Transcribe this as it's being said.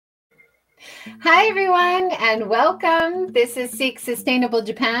Hi, everyone, and welcome. This is Seek Sustainable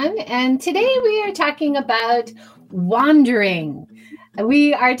Japan, and today we are talking about wandering.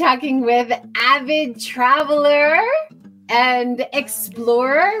 We are talking with avid traveler and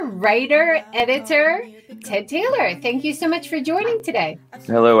explorer, writer, editor, Ted Taylor. Thank you so much for joining today.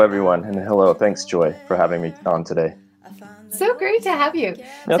 Hello, everyone, and hello. Thanks, Joy, for having me on today. So great to have you.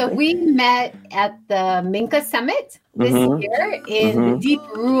 So we met at the Minka Summit this year in the deep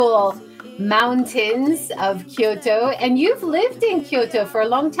rural mountains of Kyoto, and you've lived in Kyoto for a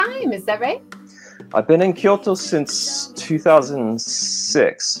long time, is that right? I've been in Kyoto since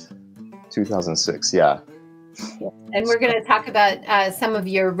 2006. 2006, yeah. And we're going to talk about some of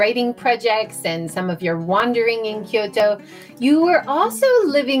your writing projects and some of your wandering in Kyoto. You were also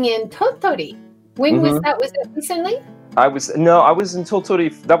living in Tottori. When was that? Was it recently? I was in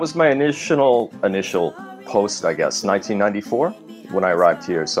Tottori. That was my initial post, I guess, 1994 when I arrived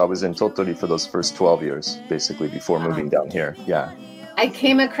here. So I was in Tottori for those first 12 years, basically, before moving down here. Yeah. I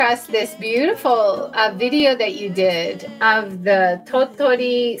came across this beautiful video that you did of the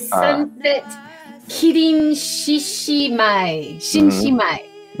Tottori sunset Kirin Shinshimai.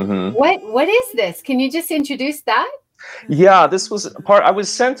 What is this? Can you just introduce that? Yeah, this was I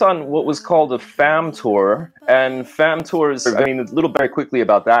was sent on what was called a FAM tour, and FAM tours, I mean, a little very quickly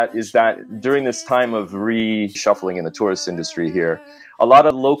about that is that during this time of reshuffling in the tourist industry here, a lot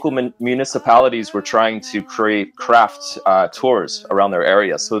of local municipalities were trying to craft tours around their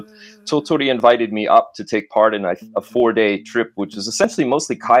area. So Tottori invited me up to take part in a 4-day trip, which was essentially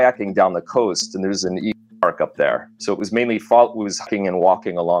mostly kayaking down the coast, and there's an park up there. So it was mainly hiking and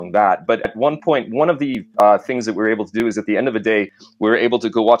walking along that. But at one point, one of the things that we were able to do is at the end of the day, we were able to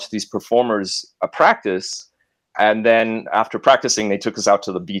go watch these performers practice. And then after practicing, they took us out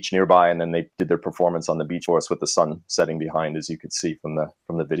to the beach nearby, and then they did their performance on the beach for us with the sun setting behind, as you could see from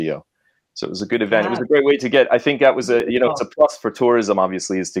the video. So it was a good event. It was a great way to get, I think that was it's a plus for tourism,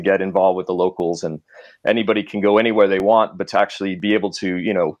 obviously, is to get involved with the locals, and anybody can go anywhere they want, but to actually be able to,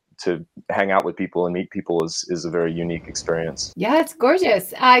 to hang out with people and meet people is a very unique experience. Yeah, it's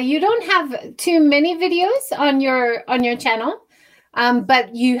gorgeous. You don't have too many videos on your channel,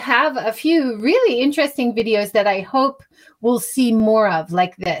 but you have a few really interesting videos that I hope we'll see more of,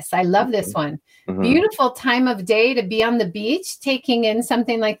 like this. I love this one. Beautiful time of day to be on the beach, taking in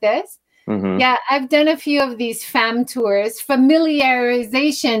something like this. Yeah, I've done a few of these FAM tours,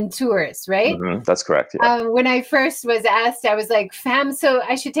 familiarization tours, right? That's correct. Yeah. When I first was asked, I was like, FAM, so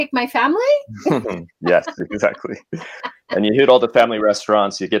I should take my family? Yes, exactly. And you hit all the family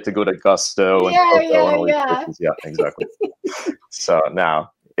restaurants. You get to go to Gusto and all these places. Yeah, exactly. So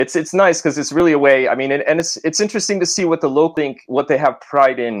now it's nice because it's really a way. I mean, and it's interesting to see what the local think, what they have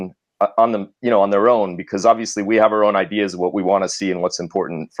pride in on them, on their own, because obviously we have our own ideas of what we want to see and what's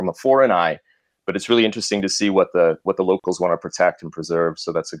important from a foreign eye, but it's really interesting to see what the locals want to protect and preserve.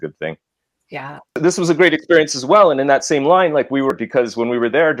 So that's a good thing. Yeah. This was a great experience as well. And in that same line, because when we were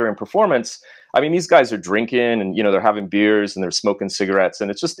there during performance, I mean, these guys are drinking and, they're having beers and they're smoking cigarettes, and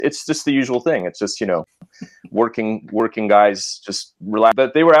it's just the usual thing. It's just, working guys just relax.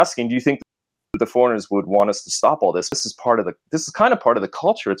 But they were asking, do you think the foreigners would want us to stop all this? This is kind of part of the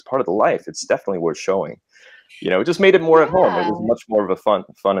culture. It's part of the life. It's definitely worth showing. It just made it more at home. It was much more of a fun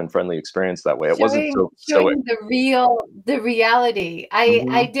and friendly experience that way. It wasn't showing the reality.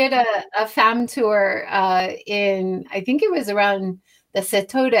 I did a FAM tour in, I think it was around the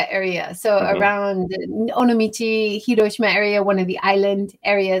Setoda area. So around Onomichi, Hiroshima area, one of the island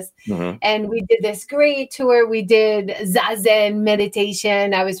areas. And we did this great tour. We did Zazen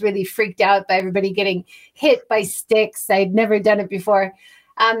meditation. I was really freaked out by everybody getting hit by sticks. I'd never done it before.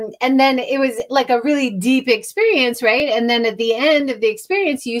 And then it was like a really deep experience, right? And then at the end of the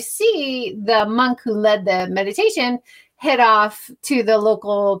experience, you see the monk who led the meditation head off to the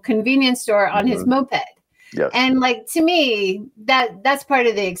local convenience store on his moped. Yes. And to me, that's part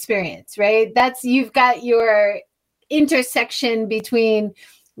of the experience, right? You've got your intersection between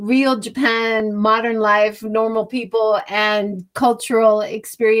real Japan, modern life, normal people, and cultural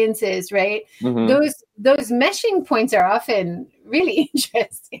experiences, right? Those meshing points are often really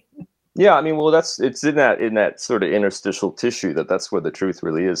interesting. Yeah, I mean, well, it's in that sort of interstitial tissue that's where the truth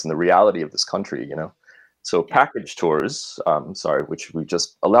really is, and the reality of this country, So package tours, which we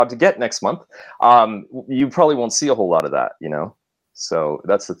just allowed to get next month, you probably won't see a whole lot of that, So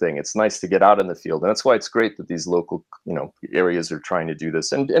that's the thing. It's nice to get out in the field, and that's why it's great that these local, areas are trying to do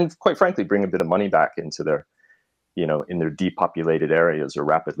this, and quite frankly, bring a bit of money back into their, in their depopulated areas or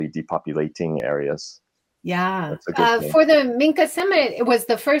rapidly depopulating areas. Yeah. That's a good thing. For the Minka Summit, it was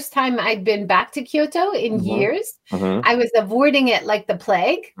the first time I'd been back to Kyoto in years. I was avoiding it like the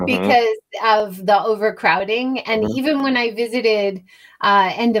plague because of the overcrowding. And even when I visited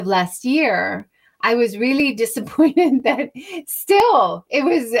end of last year, I was really disappointed that still it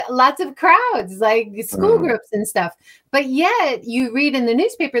was lots of crowds, like school groups and stuff. But yet you read in the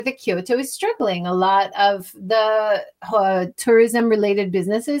newspaper that Kyoto is struggling. A lot of the tourism related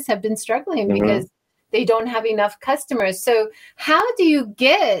businesses have been struggling because they don't have enough customers. So how do you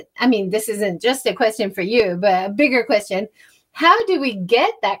get, I mean, this isn't just a question for you, but a bigger question. How do we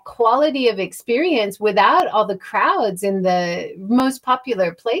get that quality of experience without all the crowds in the most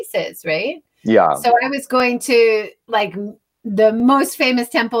popular places, right? Yeah. So I was going to like the most famous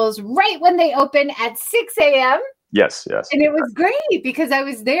temples right when they open at 6 a.m. Yes, yes. And it was great because I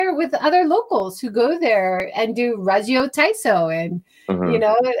was there with other locals who go there and do Rajyo Taiso. And, you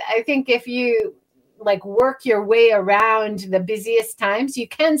know, I think if you like work your way around the busiest times, you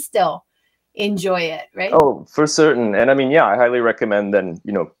can still enjoy it, right? Oh, for certain. And I mean, yeah, I highly recommend then,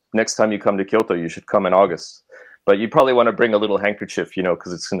 you know, next time you come to Kyoto, you should come in August. But you probably want to bring a little handkerchief, you know,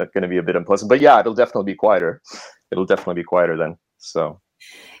 because it's going to be a bit unpleasant. But yeah, it'll definitely be quieter. It'll definitely be quieter then. So.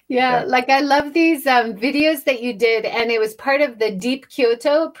 Yeah, like I love these videos that you did, and it was part of the Deep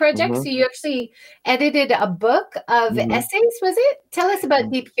Kyoto project. So you actually edited a book of essays, was it? Tell us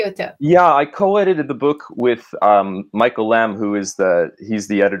about Deep Kyoto. Yeah, I co-edited the book with Michael Lamb, who is he's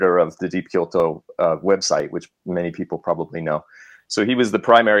the editor of the Deep Kyoto website, which many people probably know. So he was the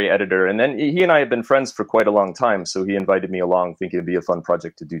primary editor, and then he and I have been friends for quite a long time. So he invited me along, thinking it'd be a fun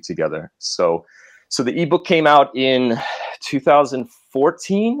project to do together. So the ebook came out in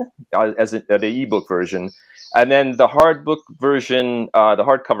 2014 as an ebook version, and then the hard book version, the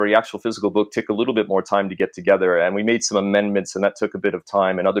hardcover, the actual physical book, took a little bit more time to get together, and we made some amendments, and that took a bit of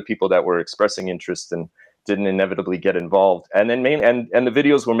time. And other people that were expressing interest and didn't inevitably get involved, and then and the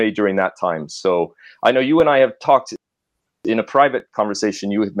videos were made during that time. So I know you and I have talked in a private conversation.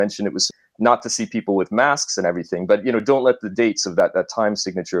 You had mentioned it was not to see people with masks and everything, but you know, don't let the dates of that time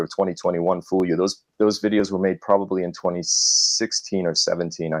signature of 2021 fool you. Those videos were made probably in 2016 or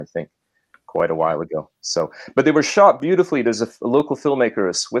 17, I think, quite a while ago. So, but they were shot beautifully. There's a local filmmaker,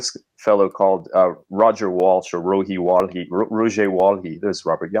 a Swiss fellow called Roger Walsh, or Roger Walhi. There's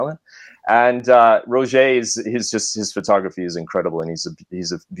Robert Yellen, and Roger his photography is incredible, and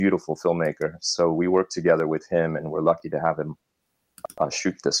he's a beautiful filmmaker. So we worked together with him, and we're lucky to have him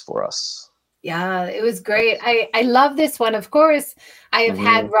shoot this for us. Yeah, it was great. I love this one. Of course, I have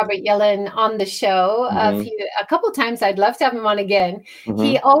had Robert Yellen on the show a couple times. I'd love to have him on again.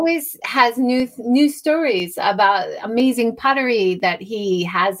 He always has new stories about amazing pottery that he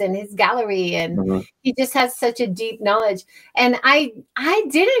has in his gallery, and he just has such a deep knowledge. And I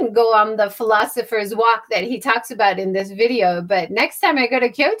didn't go on the philosopher's walk that he talks about in this video, but next time I go to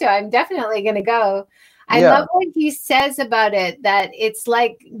Kyoto, I'm definitely going to go. I love what he says about it, that it's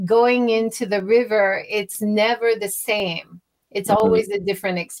like going into the river. It's never the same. It's always a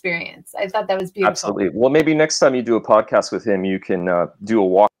different experience. I thought that was beautiful. Absolutely. Well, maybe next time you do a podcast with him, you can do a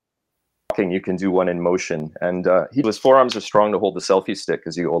walking. You can do one in motion. And his forearms are strong to hold the selfie stick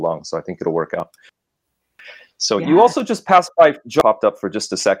as you go along. So I think it'll work out. So you also just passed by, Joe popped up for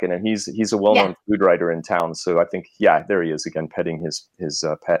just a second, and he's a well-known food writer in town. So I think, there he is again, petting his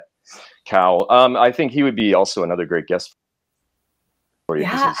pet cow. I think he would be also another great guest for you.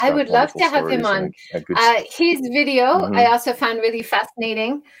 Yeah, I would love to have him on. His video I also found really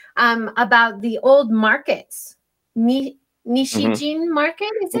fascinating about the old markets. Nishijin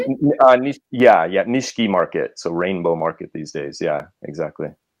Market, is it? Nishiki Market. So Rainbow Market these days. Yeah, exactly.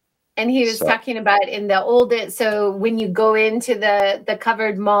 And he was talking about in the old, so when you go into the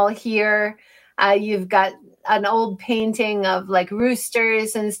covered mall here, you've got an old painting of like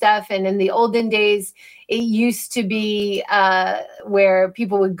roosters and stuff. And in the olden days, it used to be where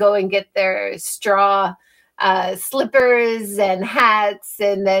people would go and get their straw slippers and hats.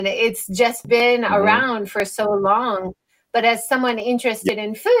 And then it's just been around for so long. But as someone interested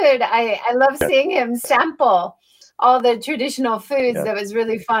in food, I love seeing him sample all the traditional foods. That was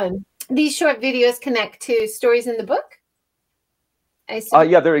really fun. These short videos connect to stories in the book?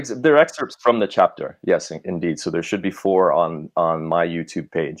 They're excerpts from the chapter. Yes, indeed. So there should be 4 on my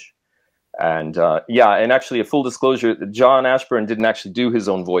YouTube page. And and actually, a full disclosure, John Ashburn didn't actually do his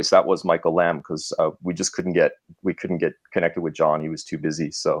own voice. That was Michael Lamb, because we couldn't get connected with John. He was too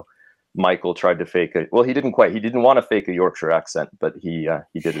busy. So Michael tried to fake it. Well, he didn't want to fake a Yorkshire accent, but he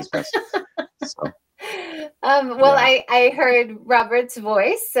did his best. So. I heard Robert's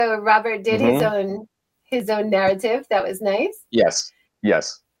voice, so Robert did his own narrative. That was nice. Yes.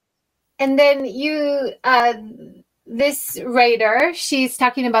 And then you, this writer, she's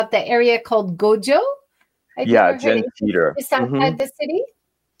talking about the area called Gojo. Yeah, Jen Peter. Just outside the city.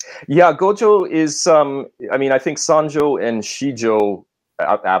 Yeah, Gojo is, I mean, I think Sanjo and Shijo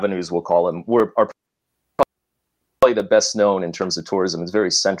avenues, we'll call them, are probably the best known in terms of tourism. It's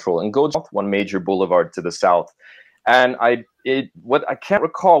very central. And Gojo, one major boulevard to the south. And I can't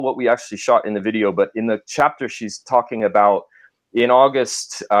recall what we actually shot in the video, but in the chapter she's talking about, in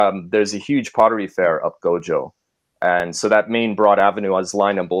August, there's a huge pottery fair up Gojo. And so that main broad avenue is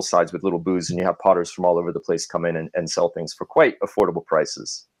lined on both sides with little booths, and you have potters from all over the place come in and sell things for quite affordable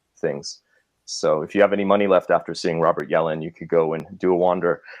prices. So if you have any money left after seeing Robert Yellen, you could go and do a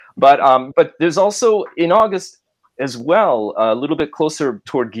wander. But there's also in August as well, a little bit closer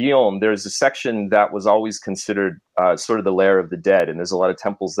toward Guillaume, there's a section that was always considered sort of the lair of the dead, and there's a lot of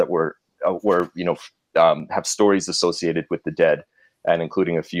temples that were have stories associated with the dead, and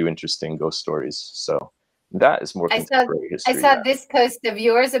including a few interesting ghost stories. So that is more contemporary history. I saw this post of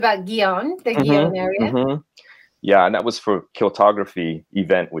yours about Guillaume, the Guillaume area. Yeah, and that was for Kiltography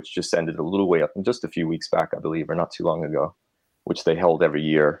event, which just ended a little way up, just a few weeks back, I believe, or not too long ago, which they held every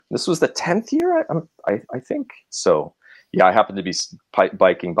year. This was the 10th year, I think. So, yeah, I happened to be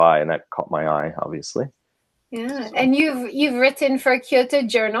biking by, and that caught my eye, obviously. Yeah, so. And you've written for Kyoto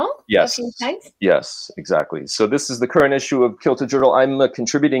Journal a few times? Yes, exactly. So this is the current issue of Kyoto Journal. I'm a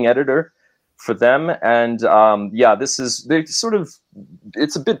contributing editor for them, and yeah, it's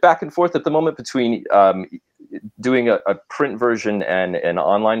a bit back and forth at the moment between doing a print version and an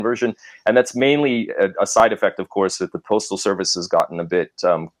online version, and that's mainly a side effect, of course, that the Postal Service has gotten a bit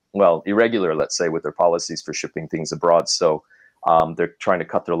irregular, let's say, with their policies for shipping things abroad. So they're trying to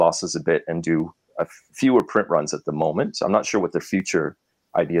cut their losses a bit and do fewer print runs at the moment. I'm not sure what their future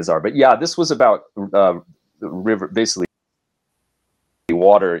ideas are, but yeah, this was about the river, basically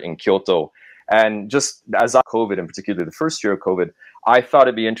water in Kyoto. And just as COVID, in particular the first year of COVID, I thought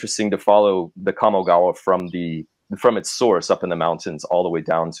it'd be interesting to follow the Kamogawa from its source up in the mountains all the way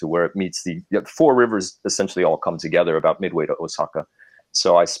down to where it meets the four rivers essentially all come together about midway to Osaka.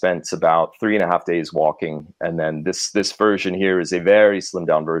 So I spent about 3.5 days walking, and then this version here is a very slimmed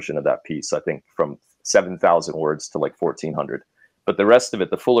down version of that piece. I think from 7,000 words to like 1,400. But the rest of it,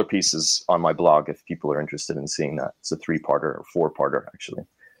 the fuller piece, is on my blog if people are interested in seeing that. It's a 3-parter or 4-parter actually.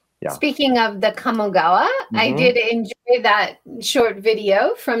 Yeah. Speaking of the Kamogawa, I did enjoy that short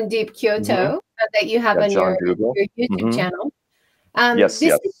video from Deep Kyoto that you have on your YouTube channel. This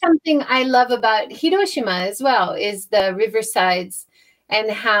is something I love about Hiroshima as well, is the riversides and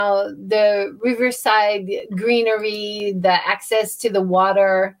how the riverside greenery, the access to the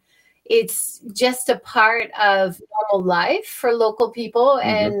water, it's just a part of normal life for local people.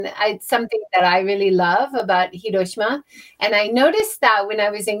 And it's something that I really love about Hiroshima. And I noticed that when I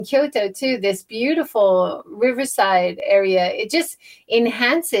was in Kyoto too, this beautiful riverside area, it just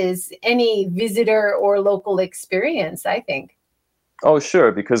enhances any visitor or local experience, I think. Oh,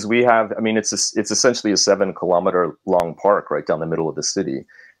 sure. Because we have, I mean, it's essentially a 7-kilometer long park right down the middle of the city.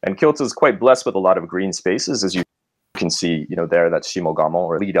 And Kyoto is quite blessed with a lot of green spaces, as you can see, there, that's Shimogamo,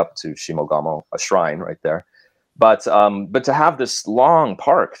 or lead up to Shimogamo, a shrine right there. But to have this long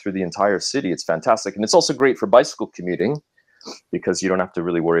park through the entire city, it's fantastic. And it's also great for bicycle commuting because you don't have to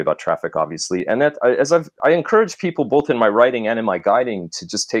really worry about traffic, obviously. And that, I encourage people both in my writing and in my guiding to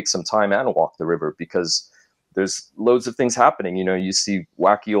just take some time and walk the river, because there's loads of things happening. You see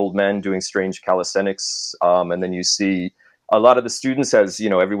wacky old men doing strange calisthenics, and then you see a lot of the students, as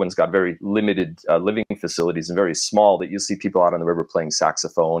everyone's got very limited living facilities and very small, that you see people out on the river playing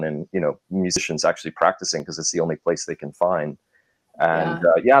saxophone and musicians actually practicing because it's the only place they can find. And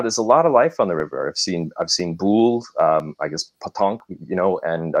there's a lot of life on the river. I've seen boule, I guess pétanque,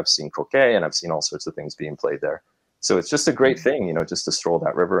 and I've seen croquet, and I've seen all sorts of things being played there. So it's just a great thing, just to stroll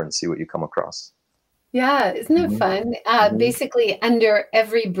that river and see what you come across. Yeah, isn't it fun? Basically, under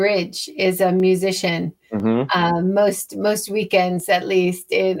every bridge is a musician. Most weekends, at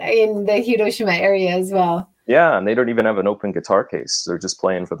least in the Hiroshima area as well. Yeah, and they don't even have an open guitar case. They're just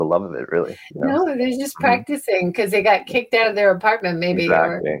playing for the love of it, really. No, they're just practicing because they got kicked out of their apartment, maybe.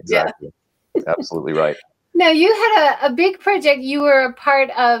 Exactly. Absolutely right. Now, you had a big project. You were a part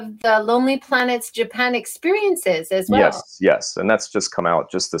of the Lonely Planets Japan experiences as well. Yes. And that's just come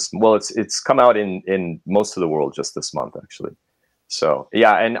out it's come out in most of the world just this month, actually. So,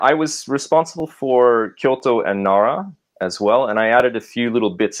 yeah, and I was responsible for Kyoto and Nara as well. And I added a few little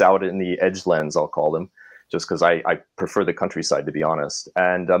bits out in the edgelands, I'll call them, just because I prefer the countryside, to be honest.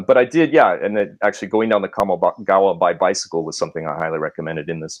 And but I did, and then actually going down the Kamogawa by bicycle was something I highly recommended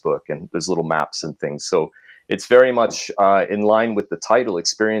in this book. And there's little maps and things. So it's very much in line with the title,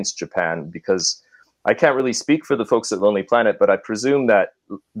 Experience Japan, because I can't really speak for the folks at Lonely Planet, but I presume that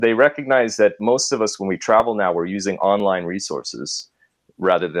they recognize that most of us, when we travel now, we're using online resources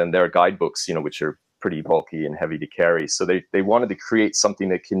rather than their guidebooks, you know, which are pretty bulky and heavy to carry. So they wanted to create something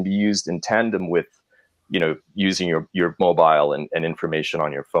that can be used in tandem with, you know, using your mobile and information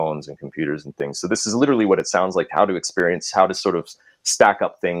on your phones and computers and things. So this is literally what it sounds like, how to experience, how to sort of stack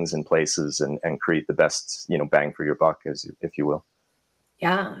up things in places and create the best, you know, bang for your buck, if you will.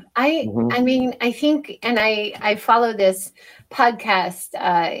 Yeah, I mean, I think, and I follow this podcast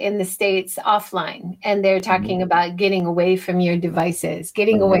in the States offline, and they're talking about getting away from your devices,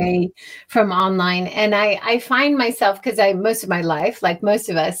 getting away from online. And I find myself, because most of my life, like most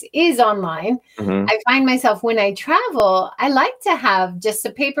of us, is online. I find myself when I travel, I like to have just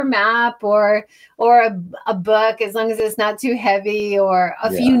a paper map or a book, as long as it's not too heavy, or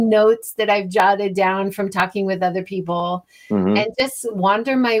a few notes that I've jotted down from talking with other people, and just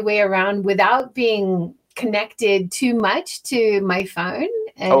wander my way around without being connected too much to my phone.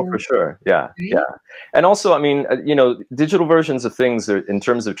 And, oh, for sure. Yeah. Yeah. And also, I mean, you know, digital versions of things are, in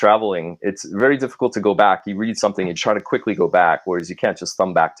terms of traveling, it's very difficult to go back. You read something, you try to quickly go back, whereas you can't just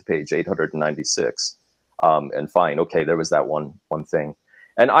thumb back to page 896 and find, okay, there was that one thing.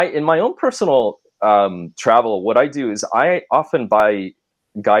 And in my own personal travel, what I do is I often buy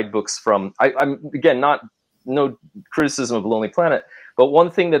guidebooks from, I'm again, no criticism of Lonely Planet, but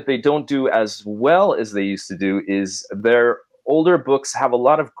one thing that they don't do as well as they used to do is their older books have a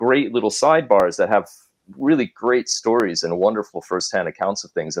lot of great little sidebars that have really great stories and wonderful firsthand accounts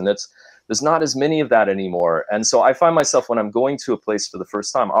of things. And there's not as many of that anymore. And so I find myself, when I'm going to a place for the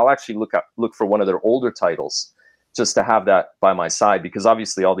first time, I'll actually look for one of their older titles just to have that by my side, because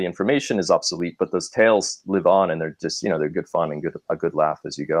obviously all the information is obsolete, but those tales live on, and they're just, you know, they're good fun and a good laugh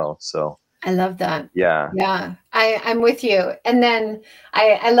as you go. So I love that. Yeah. Yeah. I'm with you. And then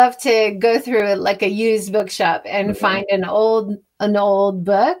I love to go through like a used bookshop and find an old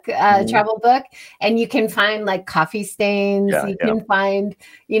book, travel book, and you can find like coffee stains. You can find,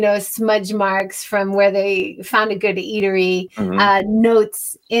 you know, smudge marks from where they found a good eatery,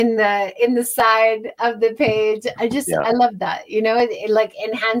 notes in the side of the page. I love that. You know, it like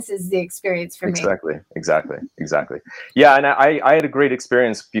enhances the experience for me. Exactly. Yeah. And I had a great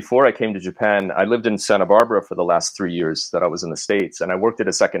experience before I came to Japan. I lived in Santa Barbara for the last 3 years that I was in the States, and I worked at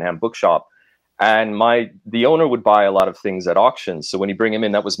a secondhand bookshop. And the owner would buy a lot of things at auctions. So when you bring him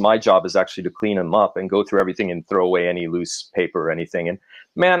in, that was my job, is actually to clean him up and go through everything and throw away any loose paper or anything. And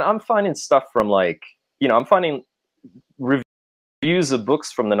man, I'm finding stuff from, like, you know, I'm finding reviews of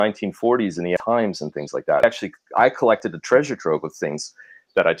books from the 1940s in the Times and things like that. Actually, I collected a treasure trove of things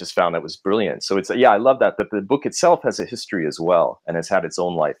that I just found that was brilliant. So it's, I love that the book itself has a history as well, and has had its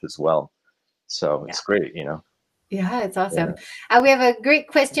own life as well. So it's great, you know. Yeah, it's awesome. We have a great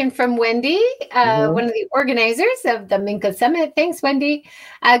question from Wendy, one of the organizers of the Minka Summit. Thanks, Wendy.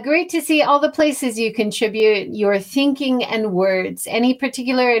 Great to see all the places you contribute your thinking and words. Any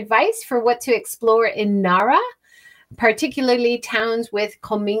particular advice for what to explore in Nara, particularly towns with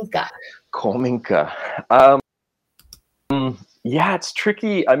kominka? Kominka. Yeah, it's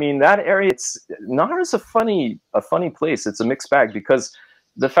tricky. I mean, that area, Nara's a funny place. It's a mixed bag, because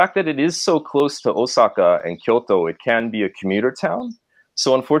the fact that it is so close to Osaka and Kyoto, it can be a commuter town.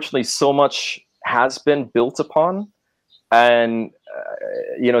 So unfortunately, so much has been built upon, and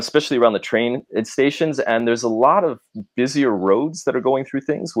you know, especially around the train stations. And there's a lot of busier roads that are going through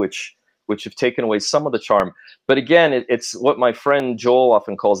things, which have taken away some of the charm. But again, it's what my friend Joel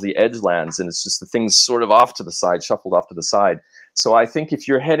often calls the edgelands, and it's just the things sort of off to the side, shuffled off to the side. So I think if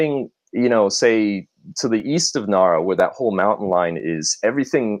you're heading, you know, say to the east of Nara, where that whole mountain line is,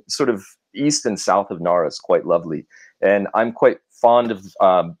 everything sort of east and south of Nara is quite lovely. And I'm quite fond of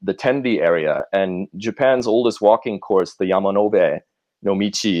the Tendi area, and Japan's oldest walking course, the Yamanobe no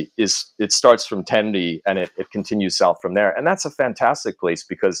Michi, it starts from Tendi and it continues south from there. And that's a fantastic place,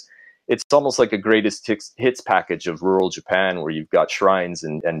 because it's almost like a greatest hits package of rural Japan, where you've got shrines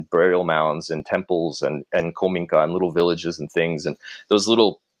and burial mounds and temples and kominka and little villages and things, and those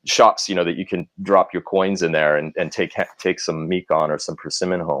little shops, you know, that you can drop your coins in there and take some mikan or some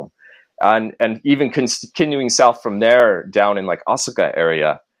persimmon home. And even continuing south from there, down in like Asuka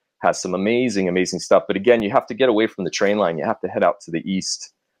area, has some amazing stuff. But again, you have to get away from the train line. You have to head out to the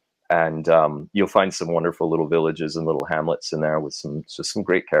east, and you'll find some wonderful little villages and little hamlets in there with some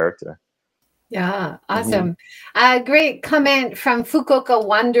great character. Yeah, awesome. Great comment from Fukuoka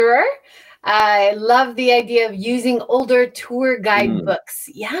Wanderer. I love the idea of using older tour guide books.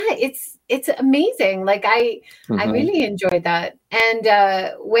 Yeah, it's it's amazing. Like I really enjoyed that.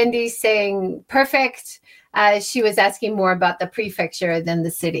 And Wendy's saying perfect. She was asking more about the prefecture than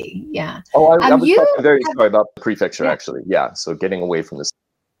the city. Yeah. Oh, I was very sorry about the prefecture, actually. Yeah. So getting away from the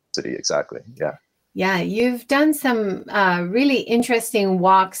city. Exactly. Yeah. Yeah. You've done some really interesting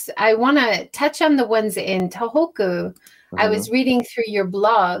walks. I want to touch on the ones in Tohoku. I was reading through your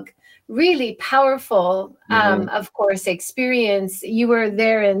blog. Really powerful, of course, experience. You were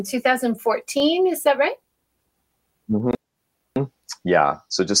there in 2014. Is that right? Yeah.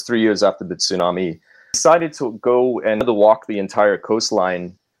 So just 3 years after the tsunami, decided to go and walk the entire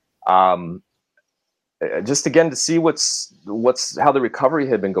coastline, just again to see how the recovery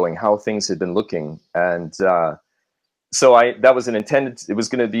had been going, how things had been looking, and so that was it was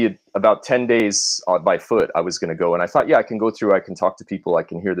going to be about 10 days by foot. I was going to go, and I thought, yeah, I can go through, I can talk to people, I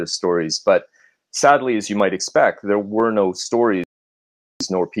can hear their stories, but sadly, as you might expect, there were no stories,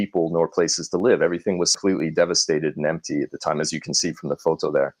 nor people, nor places to live. Everything was completely devastated and empty at the time, as you can see from the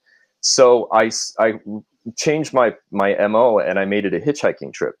photo there. So I changed my MO, and I made it a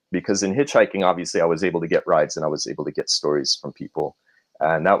hitchhiking trip, because in hitchhiking, obviously, I was able to get rides and I was able to get stories from people.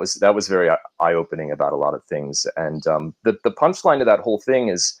 And that was very eye-opening about a lot of things. And the punchline of that whole thing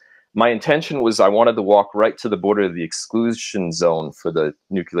is, my intention was I wanted to walk right to the border of the exclusion zone for the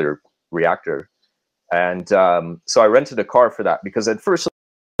nuclear reactor. And so I rented a car for that, because at first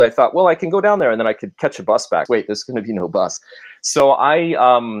I thought, well, I can go down there and then I could catch a bus back. Wait, there's going to be no bus. So I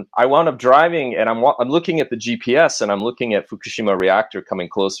wound up driving, and I'm looking at the GPS, and I'm looking at Fukushima reactor coming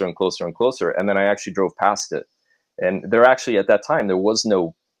closer and closer and closer. And then I actually drove past it. And there actually, at that time, there was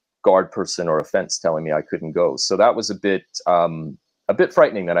no guard person or a fence telling me I couldn't go. So that was a bit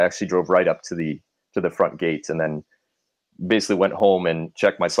frightening, that I actually drove right up to the front gate, and then basically went home and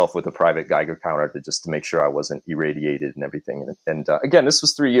checked myself with a private Geiger counter just to make sure I wasn't irradiated and everything. And again, this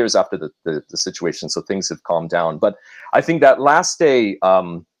was 3 years after the situation, so things have calmed down. But I think that last day,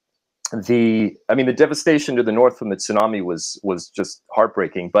 the devastation to the north from the tsunami was just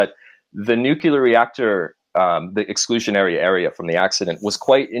heartbreaking. But the nuclear reactor, the exclusionary area from the accident, was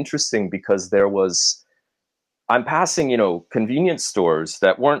quite interesting, because I'm passing, convenience stores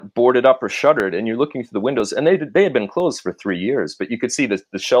that weren't boarded up or shuttered, and you're looking through the windows, and they had been closed for 3 years, but you could see the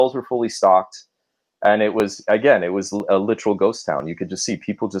shelves were fully stocked, and it was a literal ghost town. You could just see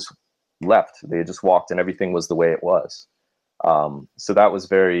people just left. They had just walked, and everything was the way it was. So that was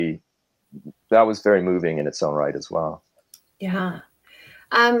very moving in its own right as well. Yeah.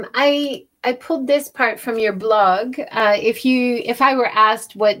 I pulled this part from your blog. If I were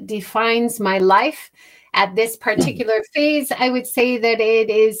asked what defines my life at this particular phase, I would say that it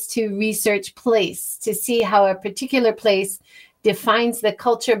is to research place, to see how a particular place defines the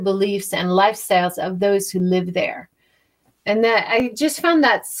culture, beliefs, and lifestyles of those who live there. And that I just found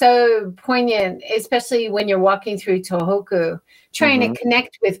that so poignant, especially when you're walking through Tohoku, trying to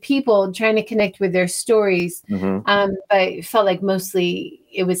connect with people, trying to connect with their stories. But it felt like mostly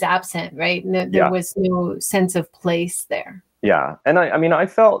it was absent, right? There was no sense of place there. Yeah. And I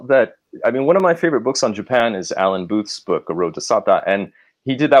felt that, one of my favorite books on Japan is Alan Booth's book, A Road to Sata. And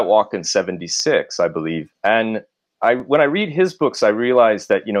he did that walk in 1976, I believe. And when I read his books, I realized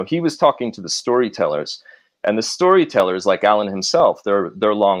that, he was talking to the storytellers. And the storytellers, like Alan himself,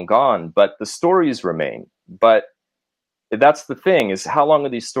 they're long gone, but the stories remain. But that's the thing, is how long are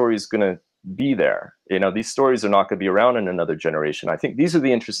these stories going to be there? These stories are not going to be around in another generation. I think these are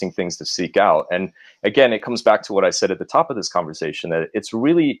the interesting things to seek out. And again, it comes back to what I said at the top of this conversation, that it's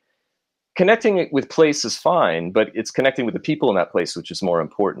really connecting it with place is fine, but it's connecting with the people in that place, which is more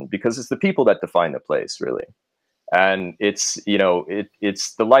important, because it's the people that define the place, really. And it's,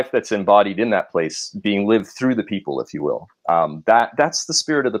 it's the life that's embodied in that place being lived through the people, if you will. That's the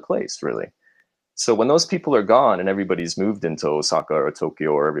spirit of the place, really. So when those people are gone and everybody's moved into Osaka or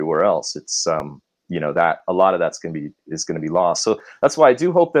Tokyo or everywhere else, it's, that a lot of that's going to be lost. So that's why I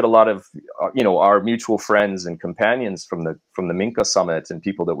do hope that a lot of, our mutual friends and companions from the Minka Summit and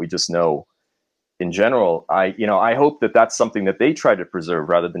people that we just know in general, I hope that that's something that they try to preserve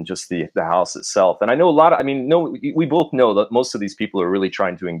rather than just the house itself. And I know we both know that most of these people are really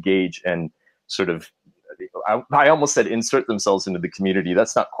trying to engage and sort of, I almost said insert themselves into the community.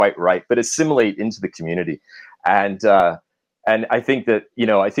 That's not quite right, but assimilate into the community. And I think that,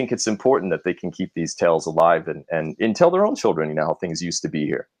 I think it's important that they can keep these tales alive and tell their own children, how things used to be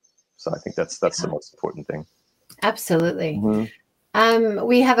here. So I think that's the most important thing. Absolutely.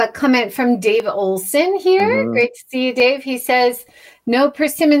 We have a comment from Dave Olson here. Great to see you, Dave. He says, no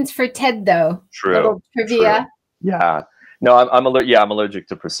persimmons for Ted, though. True. Little trivia. True. Yeah. No, I'm allergic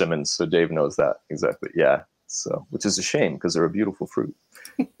to persimmons, so Dave knows that exactly. Yeah. So, which is a shame because they're a beautiful fruit.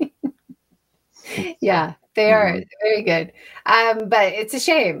 Yeah, they are very good. But it's a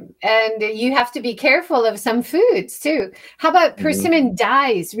shame. And you have to be careful of some foods too. How about persimmon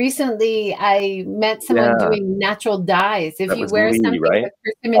dyes? Recently, I met someone doing natural dyes. If you wear something with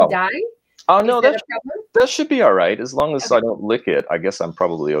persimmon dye, oh no, that should be all right as long as I don't lick it. I guess I'm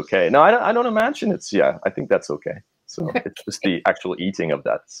probably okay. No, I don't imagine it's. Yeah, I think that's okay. So it's just the actual eating of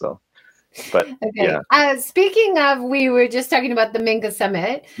that. So. But speaking of, we were just talking about the Minka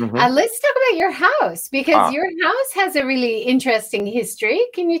Summit. Let's talk about your house, because your house has a really interesting history.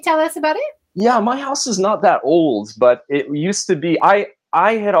 Can you tell us about it? Yeah, my house is not that old, but it used to be. I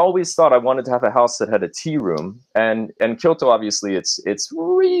had always thought I wanted to have a house that had a tea room, and Kyoto, obviously, it's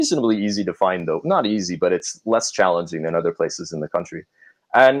reasonably easy to find, though not easy, but it's less challenging than other places in the country.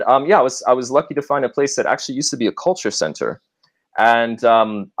 And I was lucky to find a place that actually used to be a culture center, and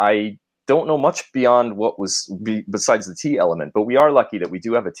I don't know much beyond what was besides the tea element, but we are lucky that we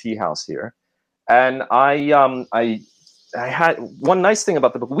do have a tea house here. And I had one nice thing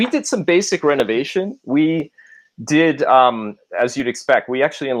about the book. We did some basic renovation. We did, as you'd expect, we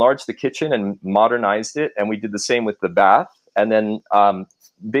actually enlarged the kitchen and modernized it, and we did the same with the bath. And then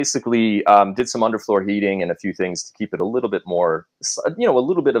basically did some underfloor heating and a few things to keep it a little bit more, a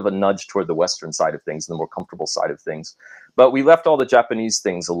little bit of a nudge toward the Western side of things, the more comfortable side of things. But we left all the Japanese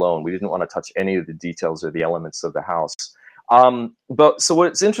things alone. We didn't want to touch any of the details or the elements of the house. So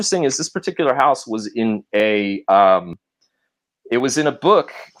what's interesting is this particular house was in a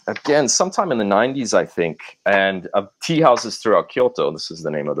book, again, sometime in the 90s, I think, and tea houses throughout Kyoto. This is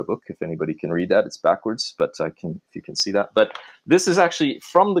the name of the book. If anybody can read that, it's backwards, but if you can see that. But this is actually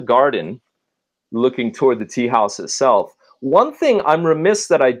from the garden, looking toward the tea house itself. One thing I'm remiss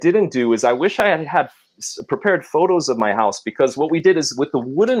that I didn't do is I wish I had prepared photos of my house, because what we did is with the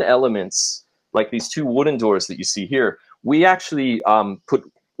wooden elements, like these two wooden doors that you see here, we actually put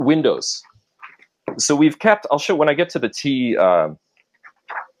windows. So we've kept, I'll show when I get to the tea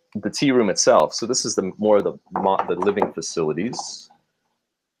room itself. So this is more of the living facilities.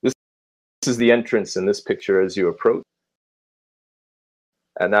 This is the entrance in this picture as you approach.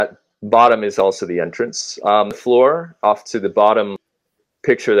 And that bottom is also the entrance. The floor off to the bottom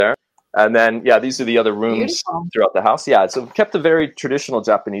picture there. And then, yeah, these are the other rooms throughout the house. Yeah, so we've kept a very traditional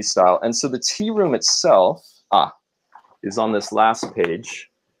Japanese style. And so the tea room itself is on this last page.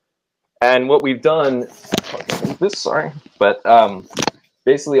 And what we've done,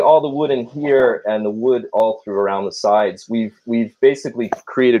 basically all the wood in here and the wood all through around the sides, we've basically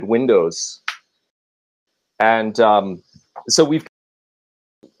created windows. And so we've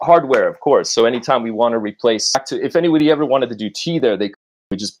hardware, of course. So anytime we want to replace, if anybody ever wanted to do tea there,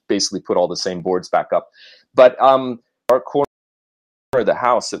 we just basically put all the same boards back up. But our corner of the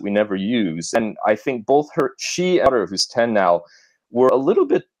house that we never use, and I think both she and her daughter, who's 10 now, were a little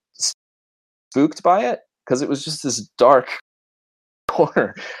bit spooked by it, because it was just this dark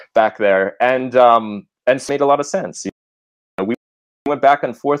corner back there, and it made a lot of sense. We went back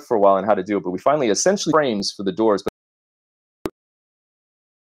and forth for a while on how to do it, but we finally essentially frames for the doors, but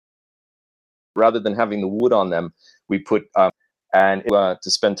rather than having the wood on them, we put to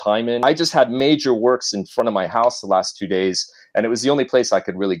spend time in. I just had major works in front of my house the last 2 days, and it was the only place I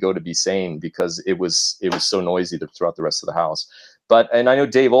could really go to be sane, because it was so noisy throughout the rest of the house. And I know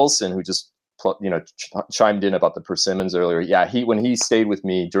Dave Olson, who just chimed in about the persimmons earlier. Yeah, when he stayed with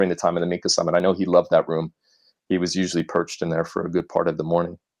me during the time of the Minka Summit, I know he loved that room. He was usually perched in there for a good part of the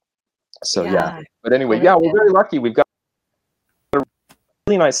morning. So yeah. But anyway, yeah, we're very lucky. We've got a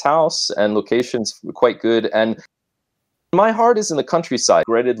really nice house, and location's quite good. And my heart is in the countryside.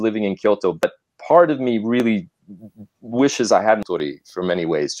 I regretted living in Kyoto, but part of me really wishes I hadn't for many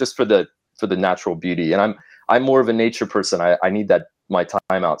ways, just for the natural beauty. And I'm more of a nature person. I need my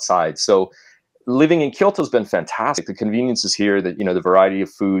time outside. So living in Kyoto has been fantastic. The conveniences here, the variety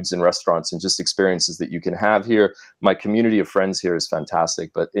of foods and restaurants and just experiences that you can have here. My community of friends here is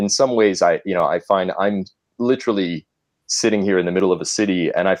fantastic. But in some ways, I find I'm literally sitting here in the middle of a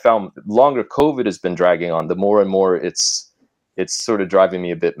city, and I found the longer COVID has been dragging on, the more and more it's sort of driving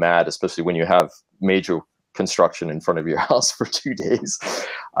me a bit mad, especially when you have major construction in front of your house for 2 days.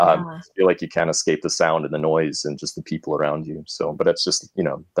 I feel like you can't escape the sound and the noise and just the people around you. So, but it's just,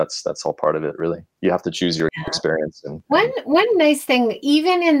 that's all part of it, really. You have to choose your experience. And one nice thing,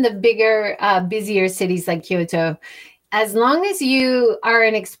 even in the bigger, busier cities like Kyoto, as long as you are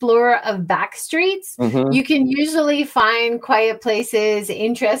an explorer of back streets, you can usually find quiet places,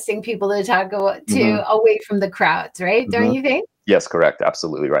 interesting people to talk to away from the crowds, right? Don't you think? Yes, correct.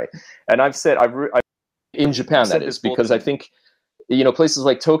 Absolutely right. And I've said, in Japan, that is, because I think, places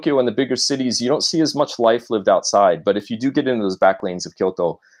like Tokyo and the bigger cities, you don't see as much life lived outside. But if you do get into those back lanes of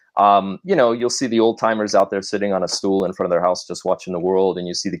Kyoto, You know, you'll see the old timers out there sitting on a stool in front of their house just watching the world, and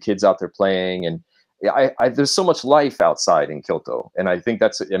you see the kids out there playing, and there's so much life outside in Kyoto, and I think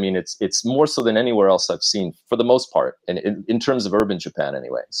that's, I mean, it's more so than anywhere else I've seen for the most part, and in terms of urban Japan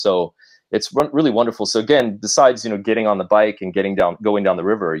anyway. So it's really wonderful. So again, besides, you know, getting on the bike and going down the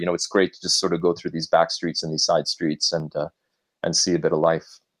river, you know, it's great to just sort of go through these back streets and these side streets and see a bit of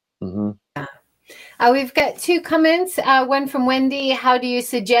life. Mm-hmm. We've got 2 comments. One from Wendy. How do you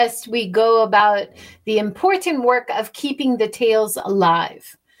suggest we go about the important work of keeping the tales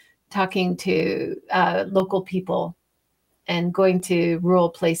alive? Talking to local people and going to rural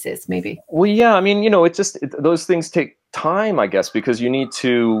places, maybe. Well, yeah, I mean, you know, those things take time, I guess, because you need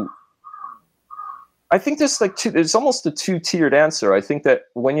to, I think there's almost a 2-tiered answer. I think that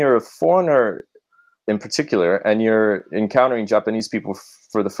when you're a foreigner in particular, and you're encountering Japanese people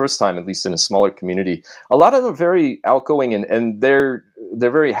for the first time, at least in a smaller community, a lot of them are very outgoing, and they're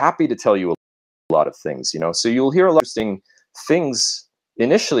very happy to tell you a lot of things, you know. So you'll hear a lot of interesting things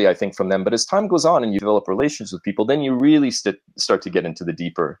initially, I think, from them, but as time goes on and you develop relations with people, then you really start to get into the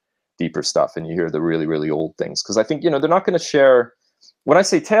deeper stuff, and you hear the really, really old things. Because I think, you know, they're not going to share, when I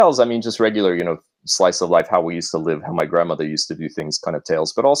say tales, I mean just regular, you know, slice of life, how we used to live, how my grandmother used to do things kind of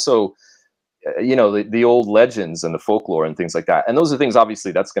tales, but also, you know, the old legends and the folklore and things like that. And those are things,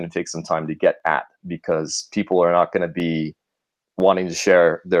 obviously, that's going to take some time to get at, because people are not going to be wanting to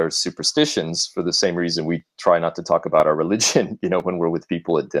share their superstitions for the same reason we try not to talk about our religion, you know, when we're with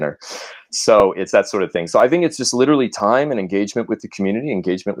people at dinner. So it's that sort of thing. So I think it's just literally time and engagement with the community,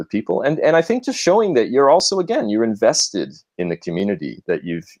 engagement with people. And I think just showing that you're also, again, you're invested in the community, that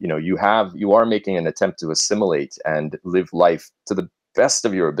you are making an attempt to assimilate and live life to the best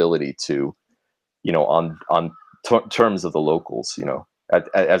of your ability to, you know, on terms of the locals, you know.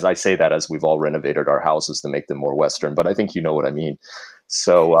 As I say that, as we've all renovated our houses to make them more Western, but I think you know what I mean.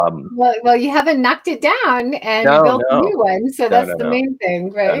 So, well, you haven't knocked it down and built a new one, so that's the main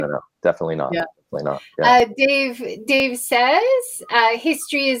thing, right? No, definitely not. Yeah. Definitely not. Yeah. Dave says,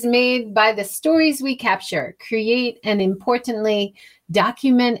 history is made by the stories we capture, create, and importantly,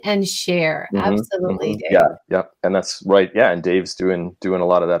 document and share. Mm-hmm, Absolutely, mm-hmm. Dave. Yeah, and that's right. Yeah, and Dave's doing a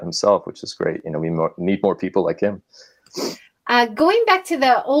lot of that himself, which is great. You know, we need more people like him. Going back to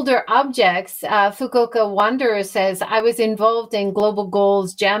the older objects, Fukuoka Wanderer says, I was involved in Global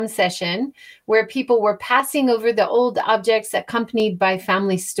Goals Jam session where people were passing over the old objects accompanied by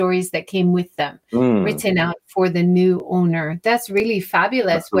family stories that came with them, written out for the new owner. That's really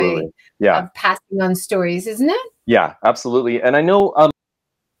fabulous way of passing on stories, isn't it? Yeah, absolutely. And I know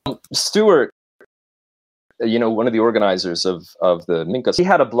Stuart, you know, one of the organizers of the Minka, he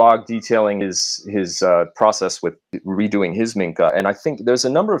had a blog detailing his process with redoing his Minka, and I think there's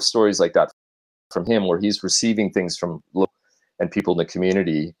a number of stories like that from him where he's receiving things from local and people in the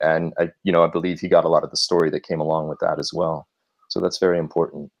community, and I believe he got a lot of the story that came along with that as well. So that's very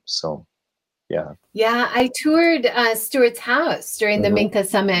important. So. Yeah, I toured Stuart's house during the Minka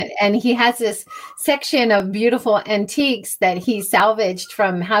Summit, and he has this section of beautiful antiques that he salvaged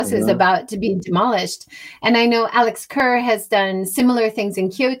from houses about to be demolished. And I know Alex Kerr has done similar things in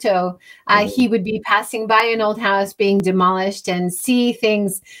Kyoto. He would be passing by an old house being demolished and see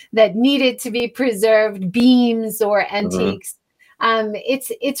things that needed to be preserved, beams or antiques.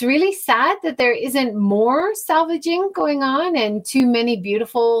 It's really sad that there isn't more salvaging going on and too many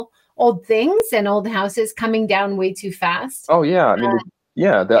beautiful old things and old houses coming down way too fast. Oh yeah, I mean,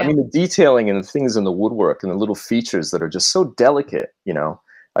 I mean the detailing and the things in the woodwork and the little features that are just so delicate, you know.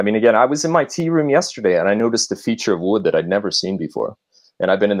 I mean, again, I was in my tea room yesterday and I noticed a feature of wood that I'd never seen before.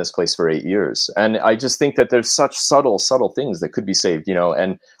 And I've been in this place for 8 years. And I just think that there's such subtle things that could be saved, you know.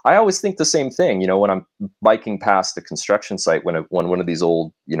 And I always think the same thing, you know, when I'm biking past the construction site, when one of these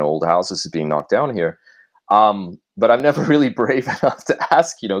old houses is being knocked down here. But I'm never really brave enough to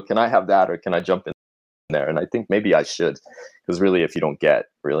ask, you know, can I have that or can I jump in there? And I think maybe I should, because really, if you don't get,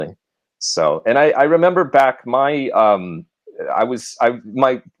 really. So, and I remember back my wife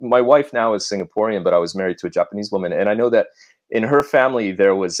now is Singaporean, but I was married to a Japanese woman. And I know that in her family,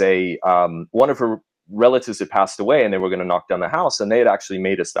 there was one of her relatives had passed away and they were going to knock down the house. And they had actually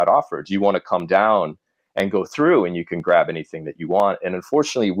made us that offer. Do you want to come down and go through and you can grab anything that you want? And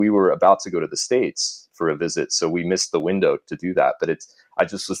unfortunately, we were about to go to the States for a visit, so we missed the window to do that. But I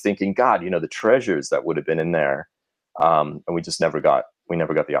just was thinking, God, you know, the treasures that would have been in there, and we never got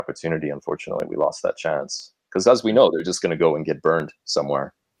the opportunity. Unfortunately, we lost that chance, because as we know, they're just going to go and get burned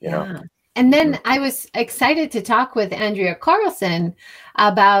somewhere, you know. And then I was excited to talk with Andrea Carlson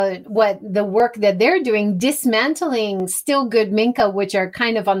about what the work that they're doing, dismantling still good Minka, which are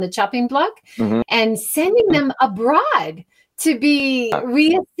kind of on the chopping block, and sending them abroad to be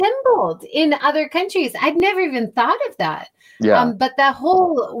reassembled in other countries. I'd never even thought of that. Yeah. But the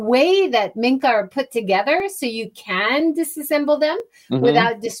whole way that minka are put together so you can disassemble them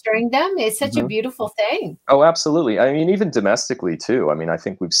without destroying them is such a beautiful thing. Oh, absolutely. I mean, even domestically too. I mean, I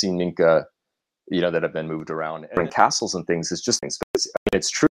think we've seen minka, you know, that have been moved around in castles and things. It's just things. But it's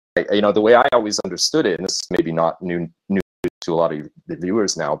true. You know, the way I always understood it, and this is maybe not new to a lot of the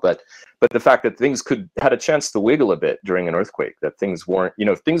viewers now, but the fact that things had a chance to wiggle a bit during an earthquake, that things weren't, you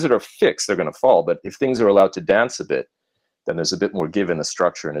know, things that are fixed, they're going to fall. But if things are allowed to dance a bit, then there's a bit more give in the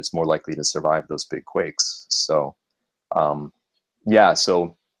structure, and it's more likely to survive those big quakes. So, yeah,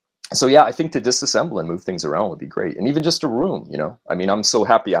 so yeah, I think to disassemble and move things around would be great. And even just a room, you know, I mean, I'm so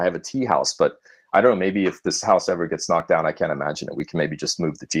happy I have a tea house, but I don't know, maybe if this house ever gets knocked down, I can't imagine it. We can maybe just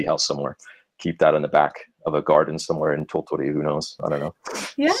move the tea house somewhere, keep that in the back of a garden somewhere in Tottori, who knows? I don't know.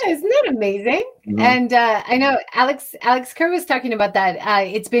 Yeah, isn't that amazing? And I know Alex Kerr was talking about that.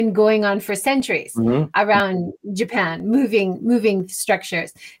 It's been going on for centuries around Japan, moving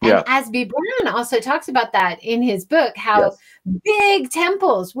structures. And Asby Brown also talks about that in his book, how big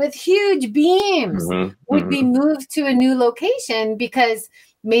temples with huge beams would be moved to a new location because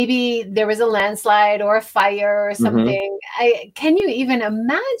maybe there was a landslide or a fire or something. Can you even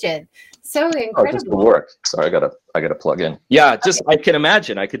imagine? So incredible. Oh, just the work. Sorry, I gotta plug in. Yeah, just I can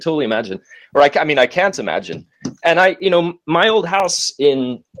imagine. I could totally imagine. Or I mean, I can't imagine. And you know, my old house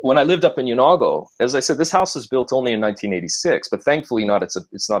when I lived up in Yonago, as I said, this house was built only in 1986, but thankfully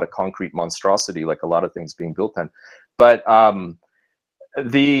it's not a concrete monstrosity like a lot of things being built then. But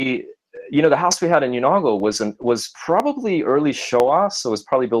the house we had in Yonago was probably early Showa, so it was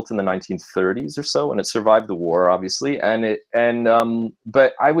probably built in the 1930s or so, and it survived the war, obviously.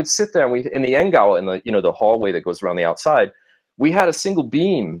 But I would sit there, and in the engao, in the hallway that goes around the outside, we had a single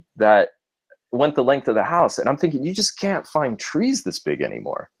beam that went the length of the house, and I'm thinking, you just can't find trees this big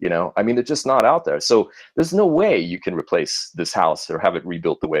anymore. You know, I mean, they're just not out there. So there's no way you can replace this house or have it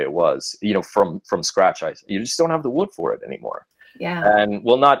rebuilt the way it was, you know, from scratch. You just don't have the wood for it anymore. Yeah. And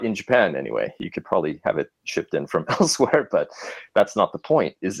well, not in Japan anyway. You could probably have it shipped in from elsewhere, but that's not the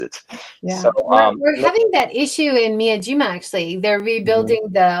point, is it? Yeah. So, we're having that issue in Miyajima, actually. They're rebuilding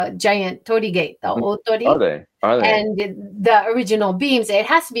the giant torii gate, the otori. Are they? And the original beams, it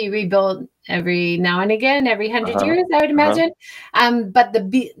has to be rebuilt every now and again, every 100 years, I would imagine. But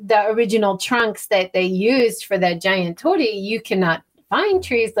the original trunks that they used for that giant torii, you cannot find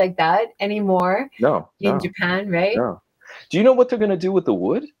trees like that anymore in Japan, right? No. Do you know what they're going to do with the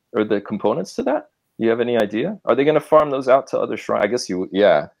wood or the components to that? You have any idea? Are they going to farm those out to other shrines? I guess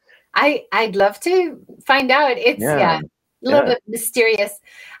I'd love to find out. It's a little bit mysterious.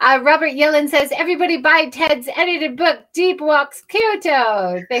 Robert Yellen says, everybody buy Ted's edited book, Deep Walks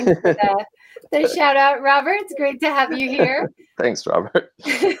Kyoto. Thanks for the shout out, Robert. It's great to have you here. Thanks, Robert.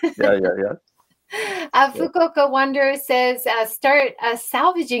 Yeah. Fukuoka Wanderer says, start a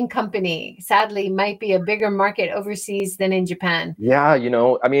salvaging company. Sadly, might be a bigger market overseas than in Japan. Yeah, you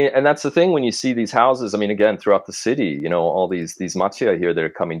know, I mean, and that's the thing when you see these houses, I mean, again, throughout the city, you know, all these machiya here that are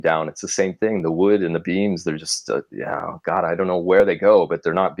coming down, it's the same thing. The wood and the beams, they're just, God, I don't know where they go, but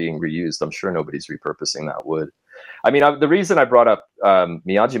they're not being reused. I'm sure nobody's repurposing that wood. I mean, the reason I brought up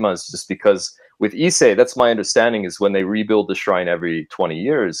Miyajima is just because with Ise, that's my understanding, is when they rebuild the shrine every 20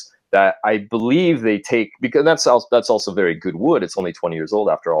 years, that I believe they take, because that's also very good wood. It's only 20 years old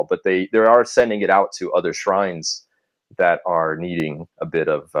after all, but they are sending it out to other shrines that are needing a bit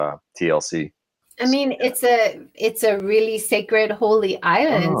of TLC. I mean, it's a really sacred, holy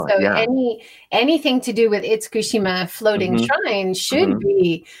island. Anything to do with Itsukushima floating shrine should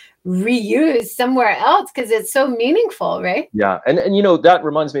be reused somewhere else because it's so meaningful, right? Yeah, and you know, that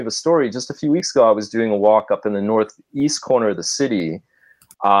reminds me of a story. Just a few weeks ago, I was doing a walk up in the northeast corner of the city,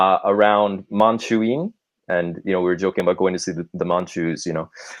 around Manchuin, and you know, we were joking about going to see the Manchus, you know,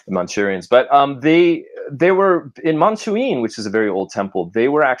 the Manchurians, but they were in Manchuin, which is a very old temple. They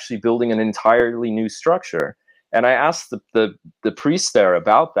were actually building an entirely new structure, and I asked the priest there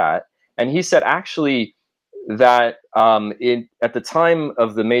about that, and he said actually that at the time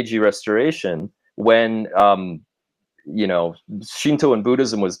of the Meiji Restoration, when you know, Shinto and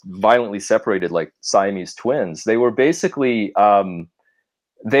Buddhism was violently separated like Siamese twins, they were basically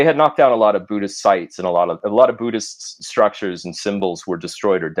they had knocked down a lot of Buddhist sites, and a lot of Buddhist structures and symbols were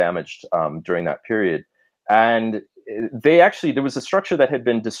destroyed or damaged during that period. And there was a structure that had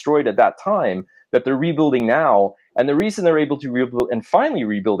been destroyed at that time that they're rebuilding now. And the reason they're able to rebuild and finally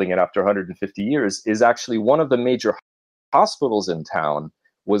rebuilding it after 150 years is actually one of the major hospitals in town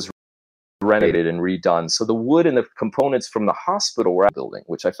was renovated and redone. So the wood and the components from the hospital were building,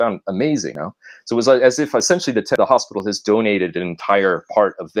 which I found amazing. You know? So it was as if essentially the hospital has donated an entire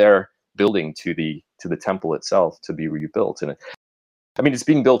part of their building to the temple itself to be rebuilt. And I mean, it's